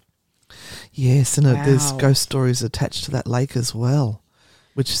lake. Yes, and there's Wow. ghost stories attached to that lake as well,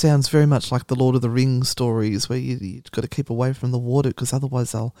 which sounds very much like the Lord of the Rings stories where you've got to keep away from the water because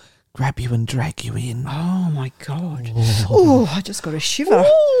otherwise they'll grab you and drag you in. Oh, my God. Oh, I just got a shiver.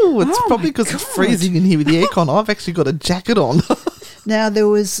 Oh, it's Oh, probably my because it's God. freezing in here with the aircon. I've actually got a jacket on. Now, there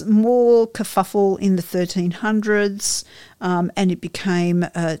was more kerfuffle in the 1300s, and it became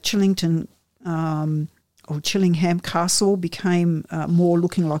Chillington or Chillingham Castle became more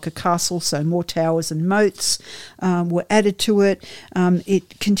looking like a castle, so more towers and moats were added to it.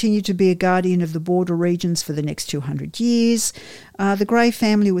 It continued to be a guardian of the border regions for the next 200 years. The Grey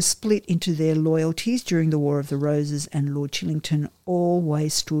family was split into their loyalties during the War of the Roses, and Lord Chillington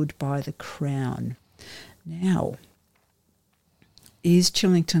always stood by the crown. Now, is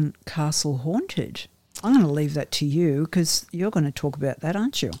Chillington Castle haunted? I'm going to leave that to you because you're going to talk about that,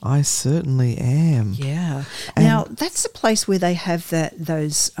 aren't you? I certainly am. Yeah. And- Now, that's the place where they have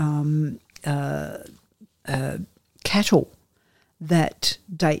those cattle that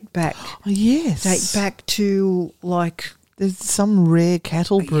date back Oh, yes. to like There's some rare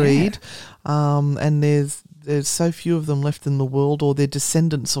cattle breed, and there's so few of them left in the world, or they're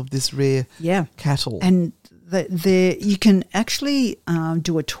descendants of this rare cattle. And you can actually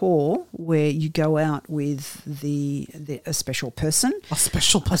do a tour where you go out with a special person. A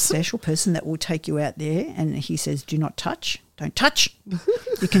special A person? special person that will take you out there, and he says, do not touch. Don't touch.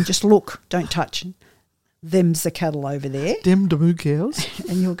 You can just look. Don't touch. Them's the cattle over there. Dem demu cows.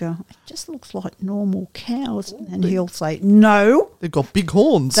 And you'll go, it just looks like normal cows. And he'll say, no, They've got big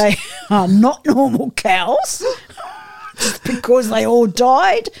horns. they are not normal cows. Just because they all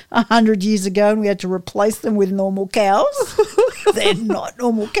died 100 years ago and we had to replace them with normal cows. They're not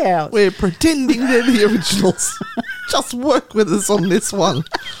normal cows. We're pretending they're the originals. Just work with us on this one.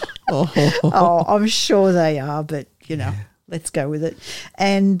 Oh, I'm sure they are, but, let's go with it.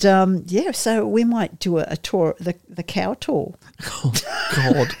 And, so we might do a tour, the cow tour. Oh,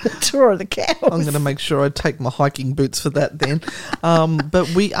 God. A tour of the cows. I'm going to make sure I take my hiking boots for that then. But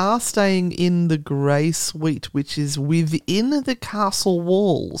we are staying in the Grey Suite, which is within the castle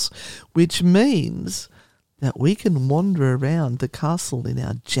walls, which means that we can wander around the castle in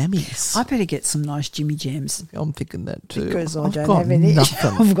our jammies. I better get some nice Jimmy Jams. I'm thinking that too. Because I've don't got have any.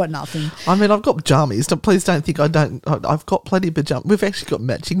 nothing. I've got nothing. I mean, I've got pajamas. Please don't think I don't. I've got plenty of pajamas. We've actually got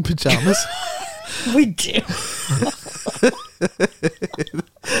matching pajamas. We do.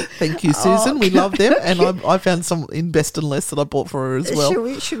 Thank you, Susan. We love them. And I found some in Best and Less that I bought for her as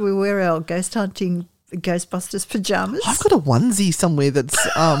well. Should we wear our ghost hunting Ghostbusters pajamas? I've got a onesie somewhere that's,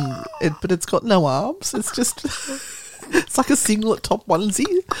 but it's got no arms. It's just, it's like a singlet top onesie.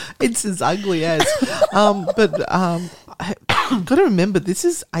 It's as ugly as. I've got to remember, this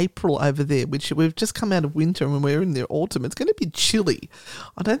is April over there, which we've just come out of winter and we're in the autumn. It's going to be chilly.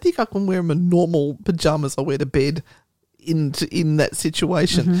 I don't think I can wear my normal pajamas I wear to bed in that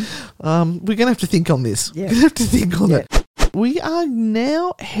situation. We're going to have to think on this. Yeah. We're going to have to think on it. We are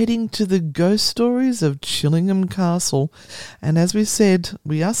now heading to the ghost stories of Chillingham Castle. And as we said,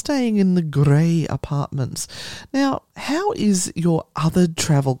 we are staying in the Grey apartments. Now, how is your other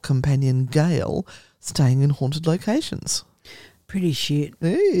travel companion, Gail, staying in haunted locations? Pretty shit.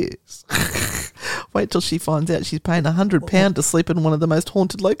 Yes. Wait till she finds out she's paying £100 to sleep in one of the most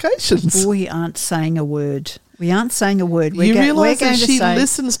haunted locations. We aren't saying a word. We aren't saying a word. You realise that she say,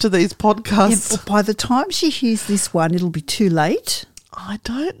 listens to these podcasts? but by the time she hears this one, it'll be too late. I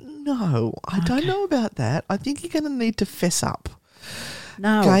don't know. I don't know about that. I think you're going to need to fess up.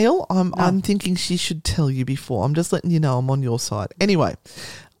 No. Gail, I'm thinking she should tell you before. I'm just letting you know I'm on your side. Anyway,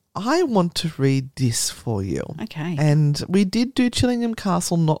 I want to read this for you. Okay. And we did do Chillingham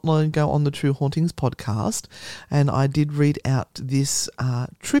Castle not long ago on the True Hauntings podcast, and I did read out this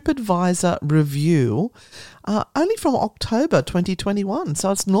TripAdvisor review only from October 2021,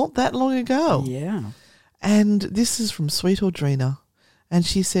 so it's not that long ago. Yeah. And this is from Sweet Audrina, and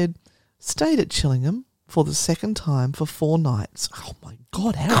she said, stayed at Chillingham for the second time for 4 nights. Oh, my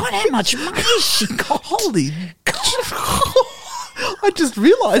God. How much money has she got? Holy God. I just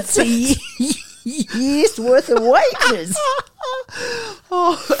realised It's a year's worth of wages.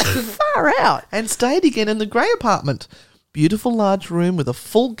 Oh, Far out. and stayed again in the grey apartment. Beautiful large room with a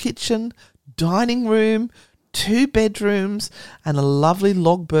full kitchen, dining room, 2 bedrooms, and a lovely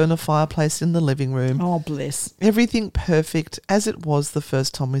log burner fireplace in the living room. Oh, bless. Everything perfect as it was the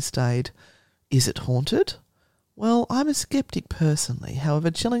first time we stayed. Is it haunted? Well, I'm a skeptic personally. However,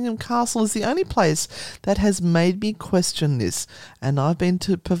 Chillingham Castle is the only place that has made me question this. And I've been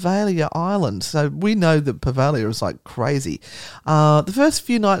to Pavalia Island, so we know that Pavalia is like crazy. The first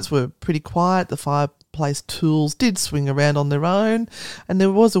few nights were pretty quiet. The fireplace tools did swing around on their own, and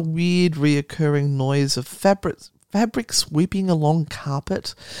there was a weird reoccurring noise of fabric sweeping along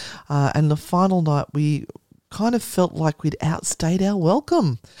carpet. And the final night we kind of felt like we'd outstayed our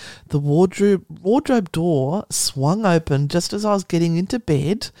welcome. The wardrobe door swung open just as I was getting into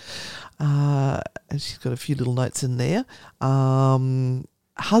bed. And she's got a few little notes in there.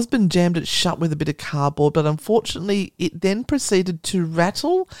 Husband jammed it shut with a bit of cardboard, but unfortunately it then proceeded to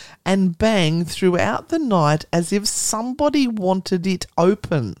rattle and bang throughout the night as if somebody wanted it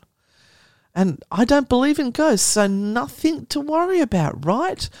open. And I don't believe in ghosts, so nothing to worry about,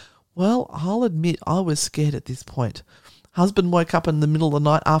 right? Well, I'll admit I was scared at this point. Husband woke up in the middle of the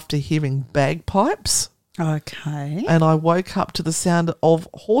night after hearing bagpipes. Okay. And I woke up to the sound of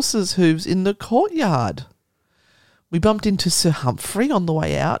horses' hooves in the courtyard. We bumped into Sir Humphrey on the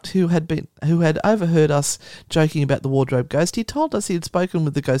way out, who had overheard us joking about the wardrobe ghost. He told us he had spoken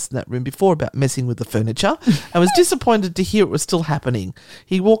with the ghost in that room before about messing with the furniture and was disappointed to hear it was still happening.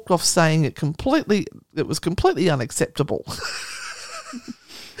 He walked off saying it was completely unacceptable.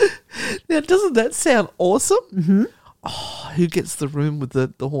 Now, doesn't that sound awesome? Mm-hmm. Oh, who gets the room with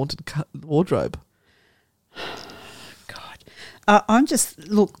the haunted wardrobe? God.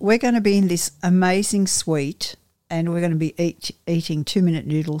 We're going to be in this amazing suite and we're going to be eating 2-minute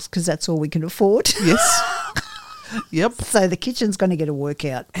noodles because that's all we can afford. Yes. Yep. So the kitchen's going to get a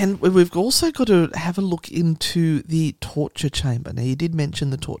workout. And we've also got to have a look into the torture chamber. Now, you did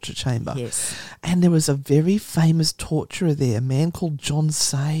mention the torture chamber. Yes. And there was a very famous torturer there, a man called John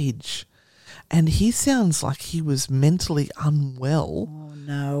Sage. And he sounds like he was mentally unwell. Oh,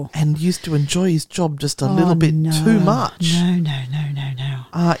 no. And used to enjoy his job just a little bit too much.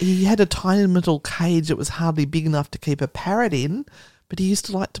 No. He had a tiny little cage that was hardly big enough to keep a parrot in, but he used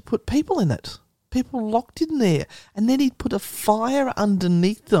to like to put people in it. People locked in there, and then he'd put a fire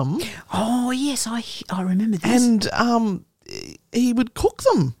underneath them. Oh, yes, I remember this. And he would cook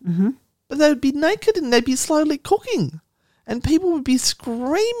them. Mm-hmm. But they would be naked and they'd be slowly cooking, and people would be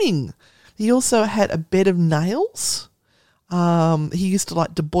screaming. He also had a bed of nails. He used to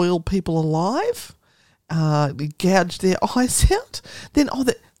like to boil people alive, gouge their eyes out. Then,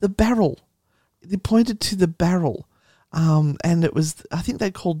 the barrel. They pointed to the barrel, and it was, I think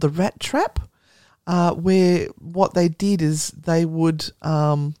they called the rat trap. Where what they did is they would...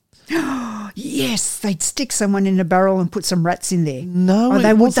 yes, they'd stick someone in a barrel and put some rats in there. No,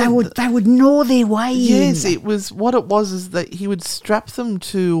 they would gnaw their way in. Yes, it was that he would strap them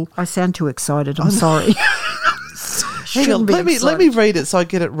to... I sound too excited, I'm sorry. Hang on, let me read it so I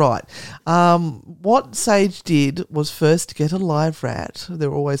get it right. What Sage did was first get a live rat. There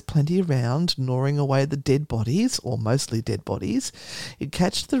were always plenty around, gnawing away the dead bodies, or mostly dead bodies. He'd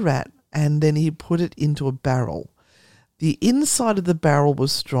catch the rat, and then he put it into a barrel. The inside of the barrel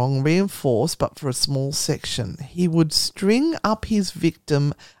was strong, reinforced, but for a small section. He would string up his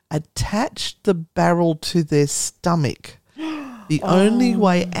victim, attach the barrel to their stomach. The only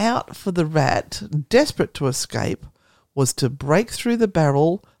way out for the rat, desperate to escape, was to break through the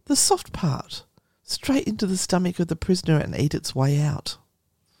barrel, the soft part, straight into the stomach of the prisoner and eat its way out.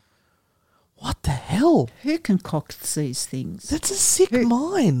 What the hell? Who concocts these things? That's a sick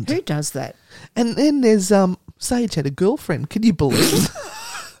mind. Who does that? And then there's Sage had a girlfriend. Can you believe it?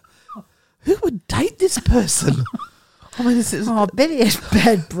 Who would date this person? I mean, I bet he has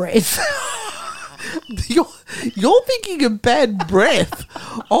bad breath. You're thinking of bad breath.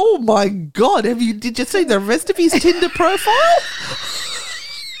 Oh my God! Did you see the rest of his Tinder profile?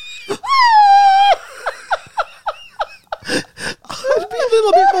 I'd be a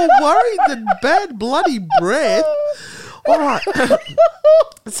little bit more worried than bad bloody breath. All right.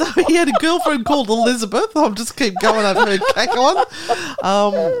 So he had a girlfriend called Elizabeth. I'll just keep going over her cack on.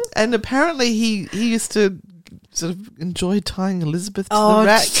 And apparently he used to sort of enjoy tying Elizabeth to the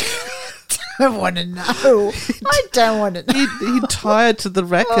rack. I don't want to know. I don't want to know. He'd tie her to the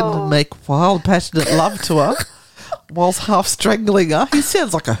rack and make wild, passionate love to her whilst half strangling her. He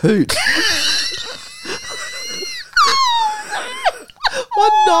sounds like a hoot.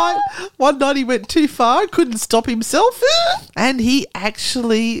 One night he went too far, couldn't stop himself, and he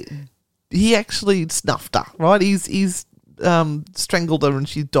actually snuffed her. Right, he's strangled her and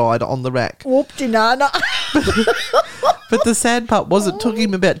she died on the rack. Whoop-de-nana. But the sad part was it took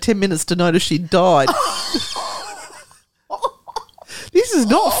him about 10 minutes to notice she died. This is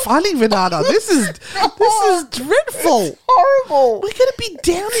not funny, Renata. This is dreadful. It's horrible. We're going to be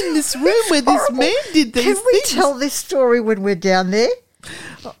down in this room where this man did these Can we things. tell this story when we're down there?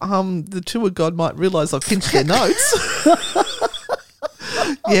 The two of God might realise I've pinched their notes.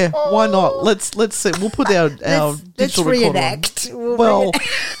 Yeah, why not? Let's see. We'll put our Let's digital recorder on. reenact. Well,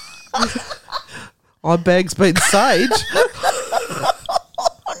 my bag's been sage.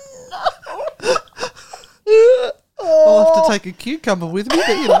 I'll have to take a cucumber with me,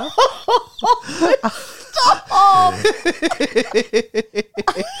 but you know.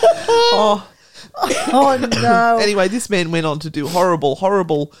 Oh, no. Anyway, this man went on to do horrible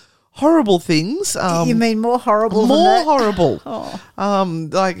things. You mean more horrible More than that? horrible. Oh.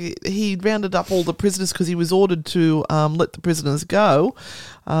 Like he rounded up all the prisoners because he was ordered to let the prisoners go.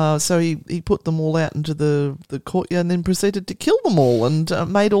 So he put them all out into the courtyard and then proceeded to kill them all and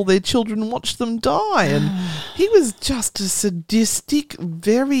made all their children watch them die. And he was just a sadistic,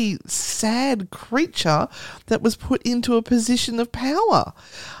 very sad creature that was put into a position of power.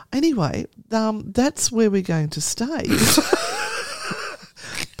 Anyway, that's where we're going to stay.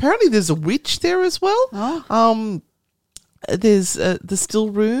 Apparently there's a witch there as well. Oh. There's the still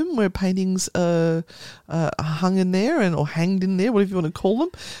room where paintings are hung in there or hanged in there, whatever you want to call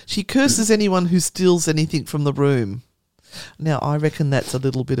them. She curses anyone who steals anything from the room. Now, I reckon that's a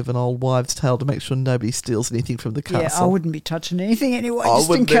little bit of an old wives' tale to make sure nobody steals anything from the castle. Yeah, I wouldn't be touching anything anyway, I just in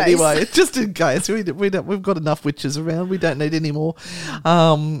wouldn't case. anyway, just in case. We've got enough witches around. We don't need any more.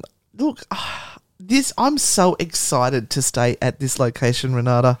 Look, I'm so excited to stay at this location,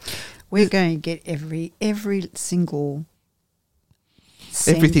 Renata. We're going to get every single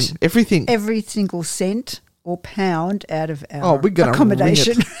cent, Everything. every single cent or pound out of our We're gonna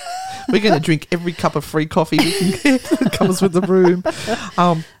accommodation. ring it. We're going to drink every cup of free coffee we can get that comes with the room.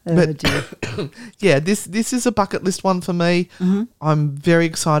 Dear. Yeah, this is a bucket list one for me. Mm-hmm. I'm very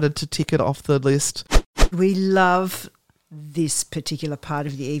excited to tick it off the list. We love this particular part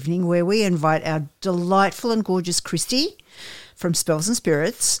of the evening where we invite our delightful and gorgeous Christy from Spells and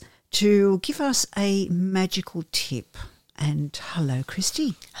Spirits to give us a magical tip. And hello,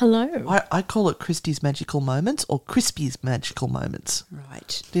 Christy. Hello. I call it Christy's Magical Moments or Crispy's Magical Moments.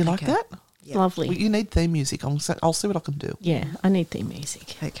 Right. Do you like that? Yep. Lovely. Well, you need theme music. I'll see what I can do. Yeah, I need theme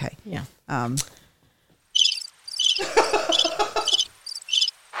music. Okay. Yeah.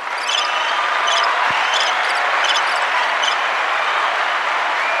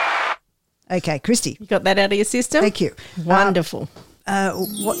 Okay, Christy. You got that out of your system? Thank you. Wonderful.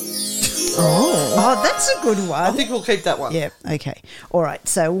 What? Oh, that's a good one. I think we'll keep that one. Yeah, okay. All right,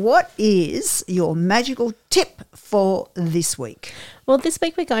 so what is your magical tip for this week? Well, this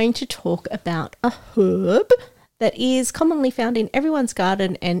week we're going to talk about a herb that is commonly found in everyone's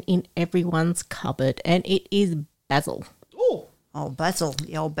garden and in everyone's cupboard, and it is basil. Oh, basil.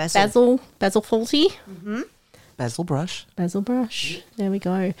 The old basil. Basil faulty. Mm-hmm. Basil brush. Basil brush. There we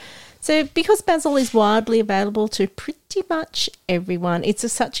go. So because basil is widely available to pretty much everyone,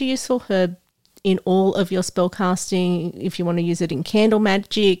 it's such a useful herb in all of your spell casting, if you want to use it in candle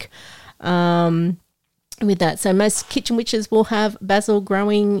magic, with that. So most kitchen witches will have basil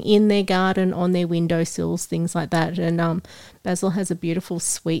growing in their garden, on their windowsills, things like that. And basil has a beautiful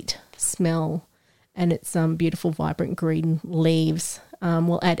sweet smell, and its beautiful vibrant green leaves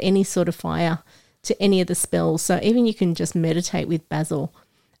will add any sort of fire to any of the spells. So even you can just meditate with basil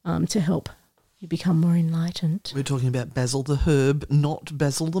to help you become more enlightened. We're talking about Basil the herb, not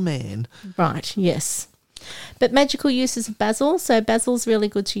Basil the man. Right, yes. But magical uses of basil. So basil's really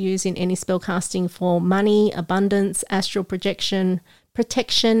good to use in any spell casting for money, abundance, astral protection,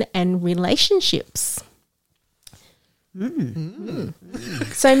 and relationships.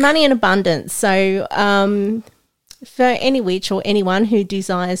 So money and abundance. So for any witch or anyone who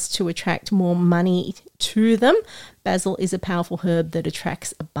desires to attract more money to them, basil is a powerful herb that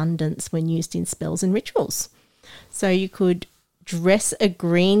attracts abundance when used in spells and rituals. So you could dress a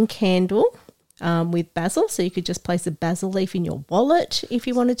green candle with basil. So you could just place a basil leaf in your wallet if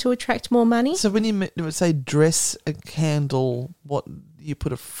you wanted to attract more money. So when you say dress a candle, what, you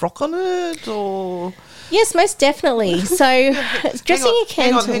put a frock on it or? Yes, most definitely. So dressing a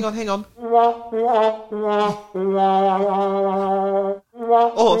candle. Hang on.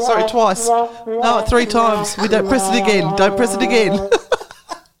 Oh, sorry, twice. No, 3 times. We don't press it again. Don't press it again.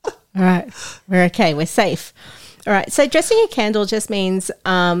 All right, we're okay. We're safe. All right, so dressing a candle just means,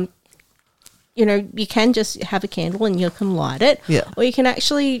 you can just have a candle and you can light it. Yeah. Or you can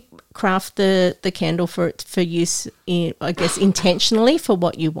actually craft the candle for use, intentionally for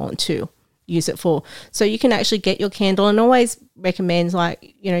what you want to use it for. So you can actually get your candle, and always recommend,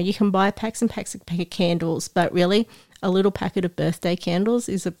 you can buy packs and packs of candles, but really a little packet of birthday candles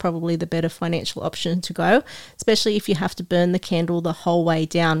is probably the better financial option to go, especially if you have to burn the candle the whole way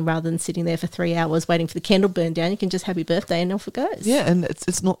down rather than sitting there for 3 hours waiting for the candle to burn down. You can just have your birthday and off it goes. Yeah, and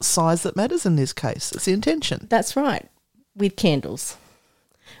it's not size that matters in this case. It's the intention. That's right, with candles.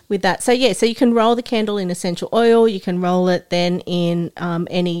 With that. So you can roll the candle in essential oil. You can roll it then in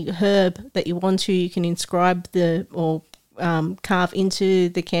any herb that you want to. You can inscribe or carve into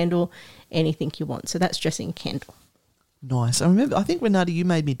the candle anything you want. So that's dressing a candle. Nice. I think, Renata, you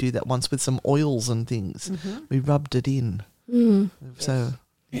made me do that once with some oils and things. Mm-hmm. We rubbed it in. So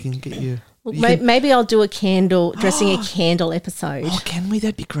you can get your... Maybe I'll do a dressing a candle episode. Oh, can we?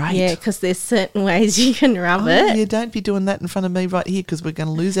 That'd be great. Yeah, because there's certain ways you can rub it. Yeah, don't be doing that in front of me right here, because we're going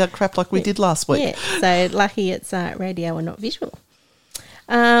to lose our crap like we did last week. Yeah, so lucky it's radio and not visual.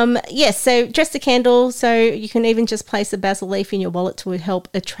 So dress the candle. So you can even just place a basil leaf in your wallet to help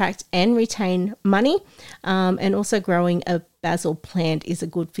attract and retain money. And also growing a basil plant is a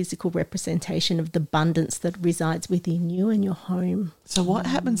good physical representation of the abundance that resides within you and your home. So what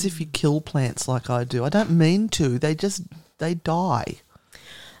happens if you kill plants like I do? I don't mean to. They die.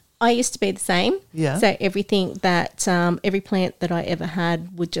 I used to be the same. Yeah. So everything that, every plant that I ever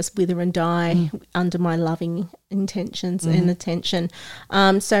had would just wither and die under my loving intentions and attention.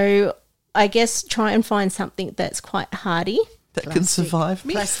 So I guess try and find something that's quite hardy. That can survive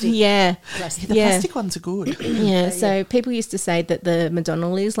me? Plastic. Yeah. Plastic. The plastic ones are good. Yeah, so people used to say that the Madonna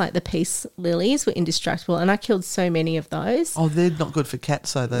lilies, like the peace lilies, were indestructible, and I killed so many of those. Oh, they're not good for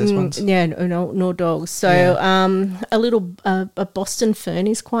cats, though, those ones. Yeah, nor dogs. So a little a Boston fern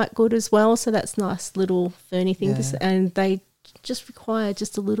is quite good as well, so that's nice little ferny thing, and they just require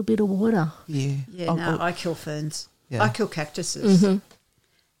just a little bit of water. Yeah. Yeah, I kill ferns. Yeah. I kill cactuses. Mm-hmm.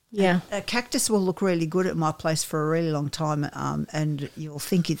 Yeah. A cactus will look really good at my place for a really long time, and you'll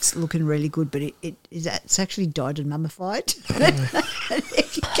think it's looking really good, but it's actually died and mummified.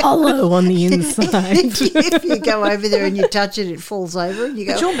 Hollow on the inside. if you go over there and you touch it, it falls over and you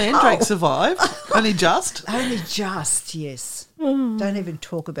go, Did your mandrake survive? Only just? Only just, yes. Don't even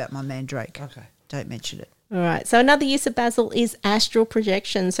talk about my mandrake. Okay. Don't mention it. All right. So another use of basil is astral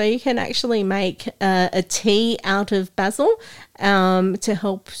projection. So you can actually make a tea out of basil to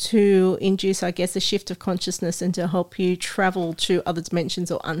help to induce, I guess, a shift of consciousness and to help you travel to other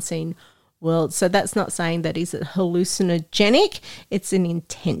dimensions or unseen worlds. So that's not saying that is hallucinogenic. It's an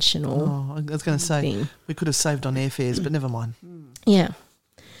intentional I was going to say, thing. We could have saved on airfares, but never mind. Yeah.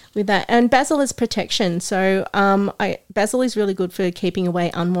 With that. And basil is protection. So basil is really good for keeping away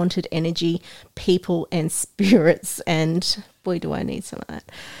unwanted energy, people and spirits. And boy, do I need some of that.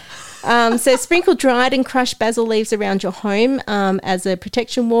 So sprinkle dried and crushed basil leaves around your home as a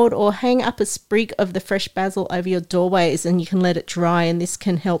protection ward, or hang up a sprig of the fresh basil over your doorways and you can let it dry, and this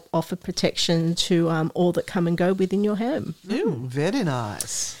can help offer protection to all that come and go within your home. Ooh, very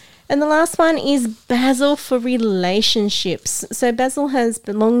nice. And the last one is basil for relationships. So basil has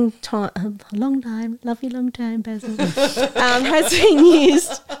been long time, basil, has been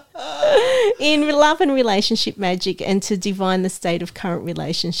used in love and relationship magic and to divine the state of current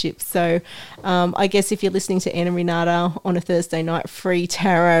relationships. So I guess if you're listening to Anne and Renata on a Thursday night free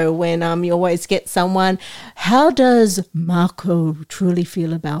tarot, when you always get someone, how does Marco truly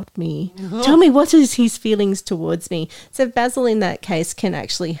feel about me? Tell me, what is his feelings towards me? So basil in that case can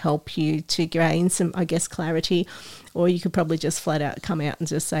actually help you to gain some, I guess, clarity, or you could probably just flat out come out and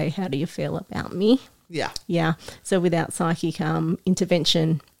just say, how do you feel about me? Yeah. Yeah. So without psychic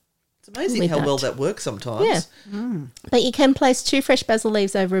intervention. It's amazing how well that works sometimes. Yeah. But you can place 2 fresh basil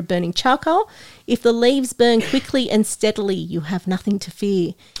leaves over a burning charcoal. If the leaves burn quickly and steadily, you have nothing to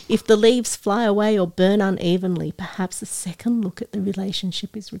fear. If the leaves fly away or burn unevenly, perhaps a second look at the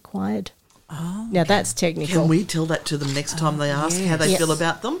relationship is required. Oh, now that's technical. Can we tell that to them next time they ask how they feel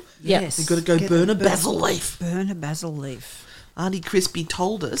about them? Yes. You've got to go burn a basil leaf. Burn a basil leaf. Auntie Crispy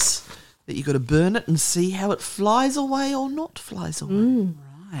told us that you've got to burn it and see how it flies away or not flies away.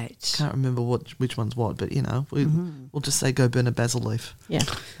 Right. Can't remember which one's what, but, we'll just say go burn a basil leaf. Yeah.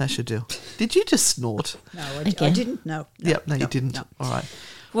 That should do. Did you just snort? No, I Again. didn't. No. Yep, no, you didn't. No. All right.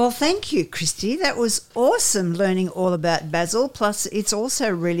 Well, thank you, Christy. That was awesome learning all about basil. Plus, it's also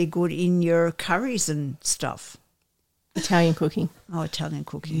really good in your curries and stuff. Italian cooking. Oh, Italian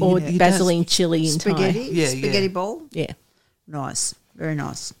cooking. Or yeah. basil in chili in Spaghetti? Thai. Yeah, Spaghetti yeah. bowl? Yeah. Nice. Very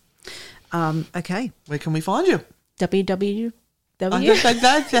nice. Okay. Where can we find you?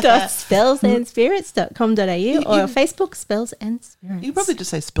 www.spellsandspirits.com.au or Facebook Spells and Spirits. You probably just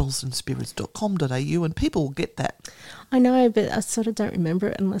say spellsandspirits.com.au and people will get that. I know, but I sort of don't remember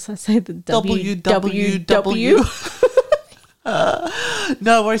it unless I say the www.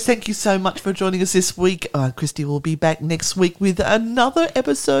 No worries. Thank you so much for joining us this week. Christy will be back next week with another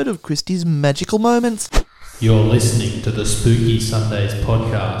episode of Christy's Magical Moments. You're listening to the Spooky Sundays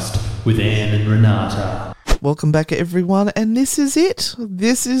podcast with Anne and Renata. Welcome back, everyone, and this is it.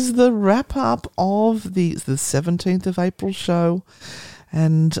 This is the wrap-up of the 17th of April show,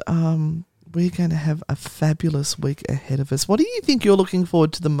 and we're going to have a fabulous week ahead of us. What do you think you're looking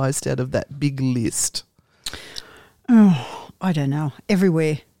forward to the most out of that big list? Oh, I don't know.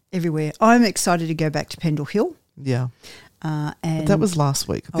 Everywhere. I'm excited to go back to Pendle Hill. Yeah. And But that was last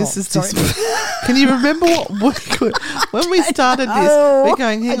week. This is sorry. this week. Can you remember when we started this? We're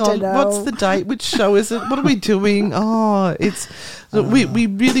going, hang I on, don't what's know. the date? Which show is it? What are we doing? We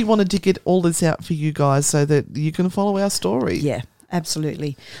really wanted to get all this out for you guys so that you can follow our story. Yeah,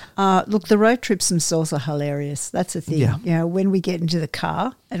 absolutely. Look, the road trips themselves are hilarious. That's the thing. Yeah. You know, when we get into the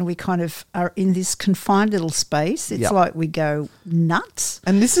car and we kind of are in this confined little space, it's Yeah. like we go nuts.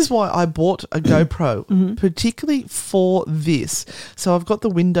 And this is why I bought a GoPro, particularly for this. So I've got the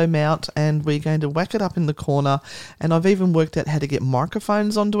window mount and we're going to whack it up in the corner. And I've even worked out how to get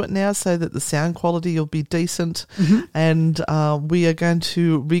microphones onto it now so that the sound quality will be decent. And we are going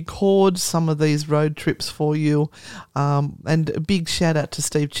to record some of these road trips for you. And a big shout out to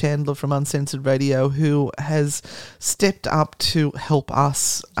Steve Chandler from Uncensored Radio, who has stepped up to help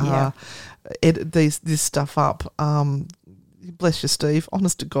us edit this stuff up. Bless you, Steve.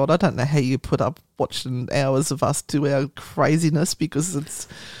 Honest to God, I don't know how you put up watching hours of us do our craziness because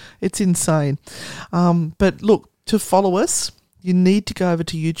it's insane. But look, to follow us, you need to go over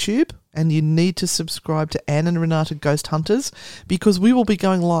to YouTube and you need to subscribe to Anne and Renata Ghost Hunters because we will be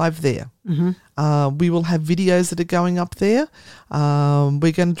going live there. We will have videos that are going up there.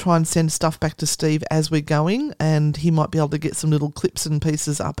 We're going to try and send stuff back to Steve as we're going, and he might be able to get some little clips and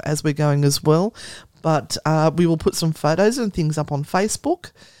pieces up as we're going as well. But we will put some photos and things up on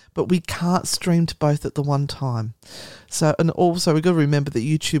Facebook, but we can't stream to both at the one time. So, and also we've got to remember that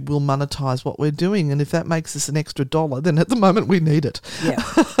YouTube will monetize what we're doing, and if that makes us an extra $1, then at the moment we need it. Yeah,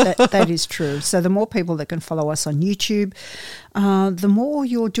 that is true. So the more people that can follow us on YouTube, the more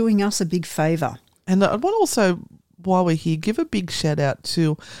you're doing us a big favour. And I want also, while we're here, give a big shout out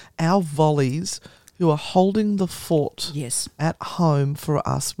to our volleys who are holding the fort Yes. at home for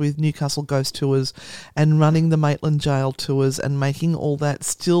us with Newcastle Ghost Tours and running the Maitland Jail tours and making all that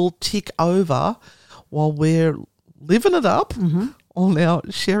still tick over while we're living it up, all now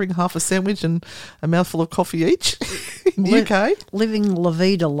sharing half a sandwich and a mouthful of coffee each in the UK. Living La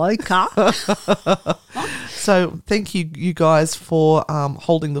Vida Loca. So thank you guys for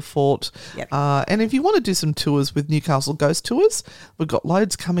holding the fort. Yep. And if you want to do some tours with Newcastle Ghost Tours, we've got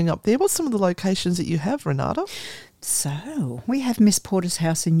loads coming up there. What's some of the locations that you have, Renata? So we have Miss Porter's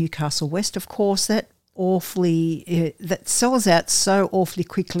house in Newcastle West, of course. That sells out so awfully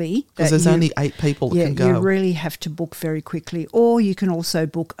quickly. Because there's only 8 people that can go. You really have to book very quickly. Or you can also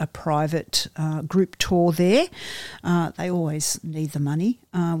book a private group tour there. They always need the money.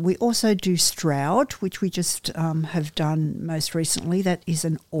 We also do Stroud, which we just have done most recently. That is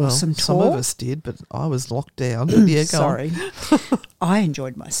an awesome tour. Some of us did, but I was locked down. But yeah, go on. Sorry. I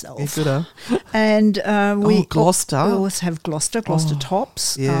enjoyed myself. Yeah, good. And we Gloucester. always have Gloucester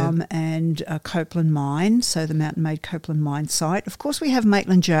Tops, yeah. And Copeland Mine, so the Mountain Maid Copeland Mine site. Of course, we have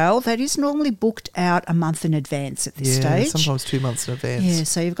Maitland Jail. That is normally booked out a month in advance at this stage. Sometimes 2 months in advance. Yeah,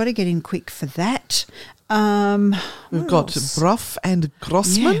 so you've got to get in quick for that. We've got Bruff and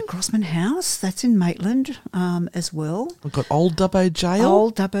Grossman. Yeah, Grossman House, that's in Maitland as well. We've got Old Dubbo Jail.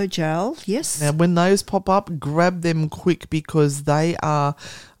 Old Dubbo Jail, yes. Now, when those pop up, grab them quick because they are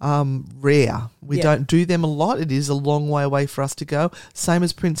rare. We don't do them a lot. It is a long way away for us to go. Same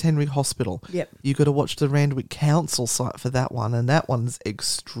as Prince Henry Hospital. Yep. You've got to watch the Randwick Council site for that one, and that one's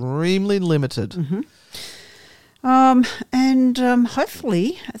extremely limited. Mm-hmm. And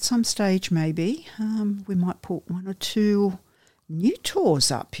hopefully at some stage maybe we might put 1 or 2 new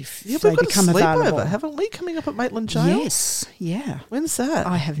tours up if Yeah, they we've got a become available. sleepover, haven't we, coming up at Maitland Jail? Yes, yeah. When's that?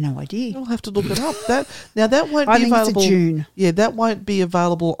 I have no idea. We'll have to look it up. That won't I be think available. it's June. Yeah, that won't be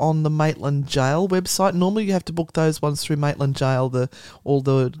available on the Maitland Jail website. Normally, you have to book those ones through Maitland Jail, all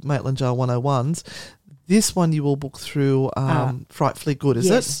the Maitland Jail 101s. This one you will book through Frightfully Good, is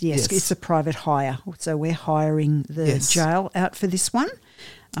it? Yes, it's a private hire. So we're hiring the jail out for this one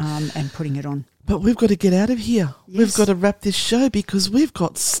and putting it on. But we've got to get out of here. Yes. We've got to wrap this show because we've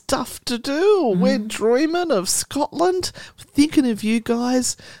got stuff to do. We're dreaming of Scotland. We're thinking of you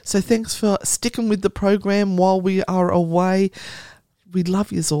guys. So thanks for sticking with the program while we are away. We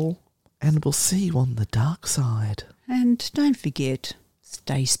love yous all, and we'll see you on the dark side. And don't forget,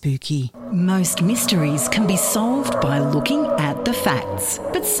 stay spooky. Most mysteries can be solved by looking at the facts.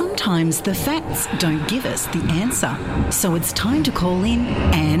 But sometimes the facts don't give us the answer. So it's time to call in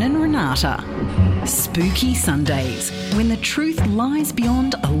Anne and Renata. Spooky Sundays, when the truth lies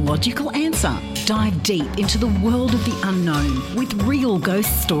beyond a logical answer. Dive deep into the world of the unknown with real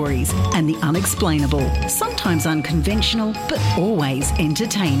ghost stories and the unexplainable. Sometimes unconventional, but always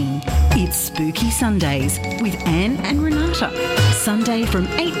entertaining. It's Spooky Sundays with Anne and Renata. Sunday from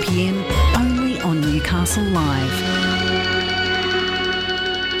 8 p.m, only on Newcastle Live.